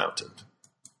the mountain.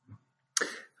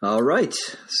 All right.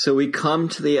 So we come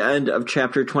to the end of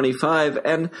chapter 25.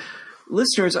 And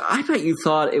listeners, I bet you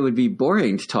thought it would be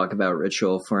boring to talk about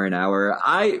ritual for an hour.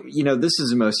 This is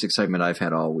the most excitement I've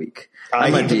had all week. I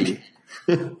might be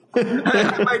consider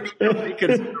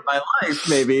my life,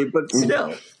 maybe, but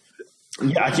still.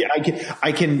 Yeah,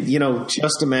 I can,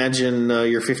 just imagine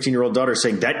your 15-year-old daughter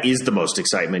saying that is the most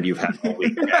excitement you've had all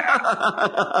week.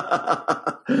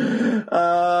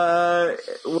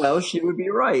 Well, she would be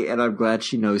right, and I'm glad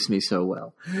she knows me so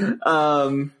well.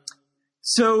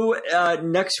 So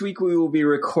next week we will be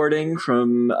recording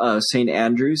from St.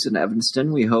 Andrews in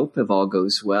Evanston, we hope, if all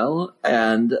goes well.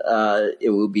 And it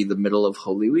will be the middle of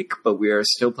Holy Week, but we are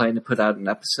still planning to put out an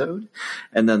episode.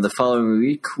 And then the following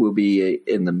week will be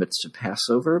in the midst of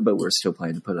Passover, but we're still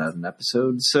planning to put out an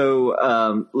episode.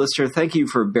 So, listener, thank you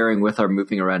for bearing with our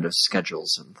moving around of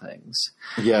schedules and things.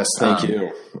 Yes, thank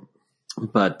you.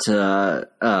 But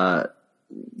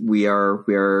we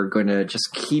are going to just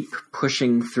keep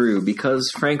pushing through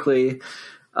because, frankly,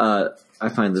 I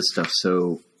find this stuff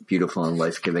so beautiful and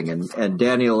life-giving. And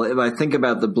Daniel, if I think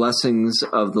about the blessings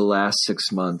of the last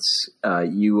 6 months,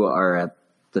 you are at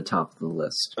the top of the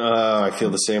list. I feel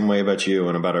the same way about you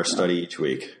and about our study each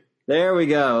week. There we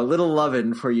go. A little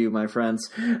loving for you, my friends.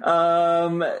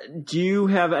 Do you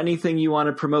have anything you want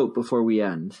to promote before we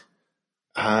end?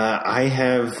 I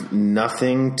have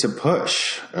nothing to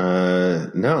push.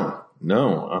 No,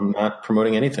 I'm not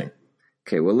promoting anything.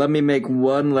 Okay, well, let me make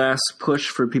one last push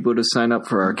for people to sign up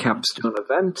for our capstone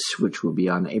event, which will be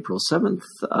on April 7th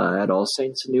at All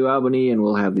Saints in New Albany, and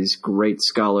we'll have these great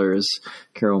scholars,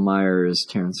 Carol Myers,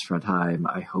 Terrence Fredheim.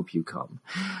 I hope you come.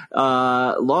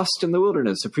 Lost in the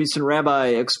Wilderness, A Priest and Rabbi,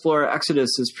 Explore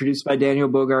Exodus is produced by Daniel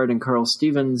Bogard and Carl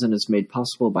Stevens and is made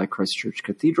possible by Christ Church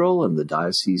Cathedral and the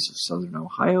Diocese of Southern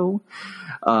Ohio.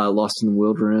 Lost in the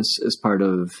Wilderness is part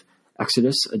of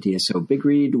Exodus, a DSO Big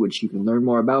Read, which you can learn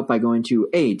more about by going to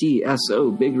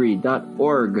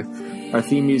adsobigread.org. Our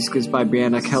theme music is by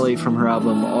Brianna Kelly from her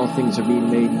album All Things Are Being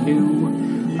Made New.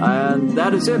 And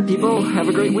that is it, people. Have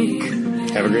a great week.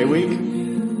 Have a great week.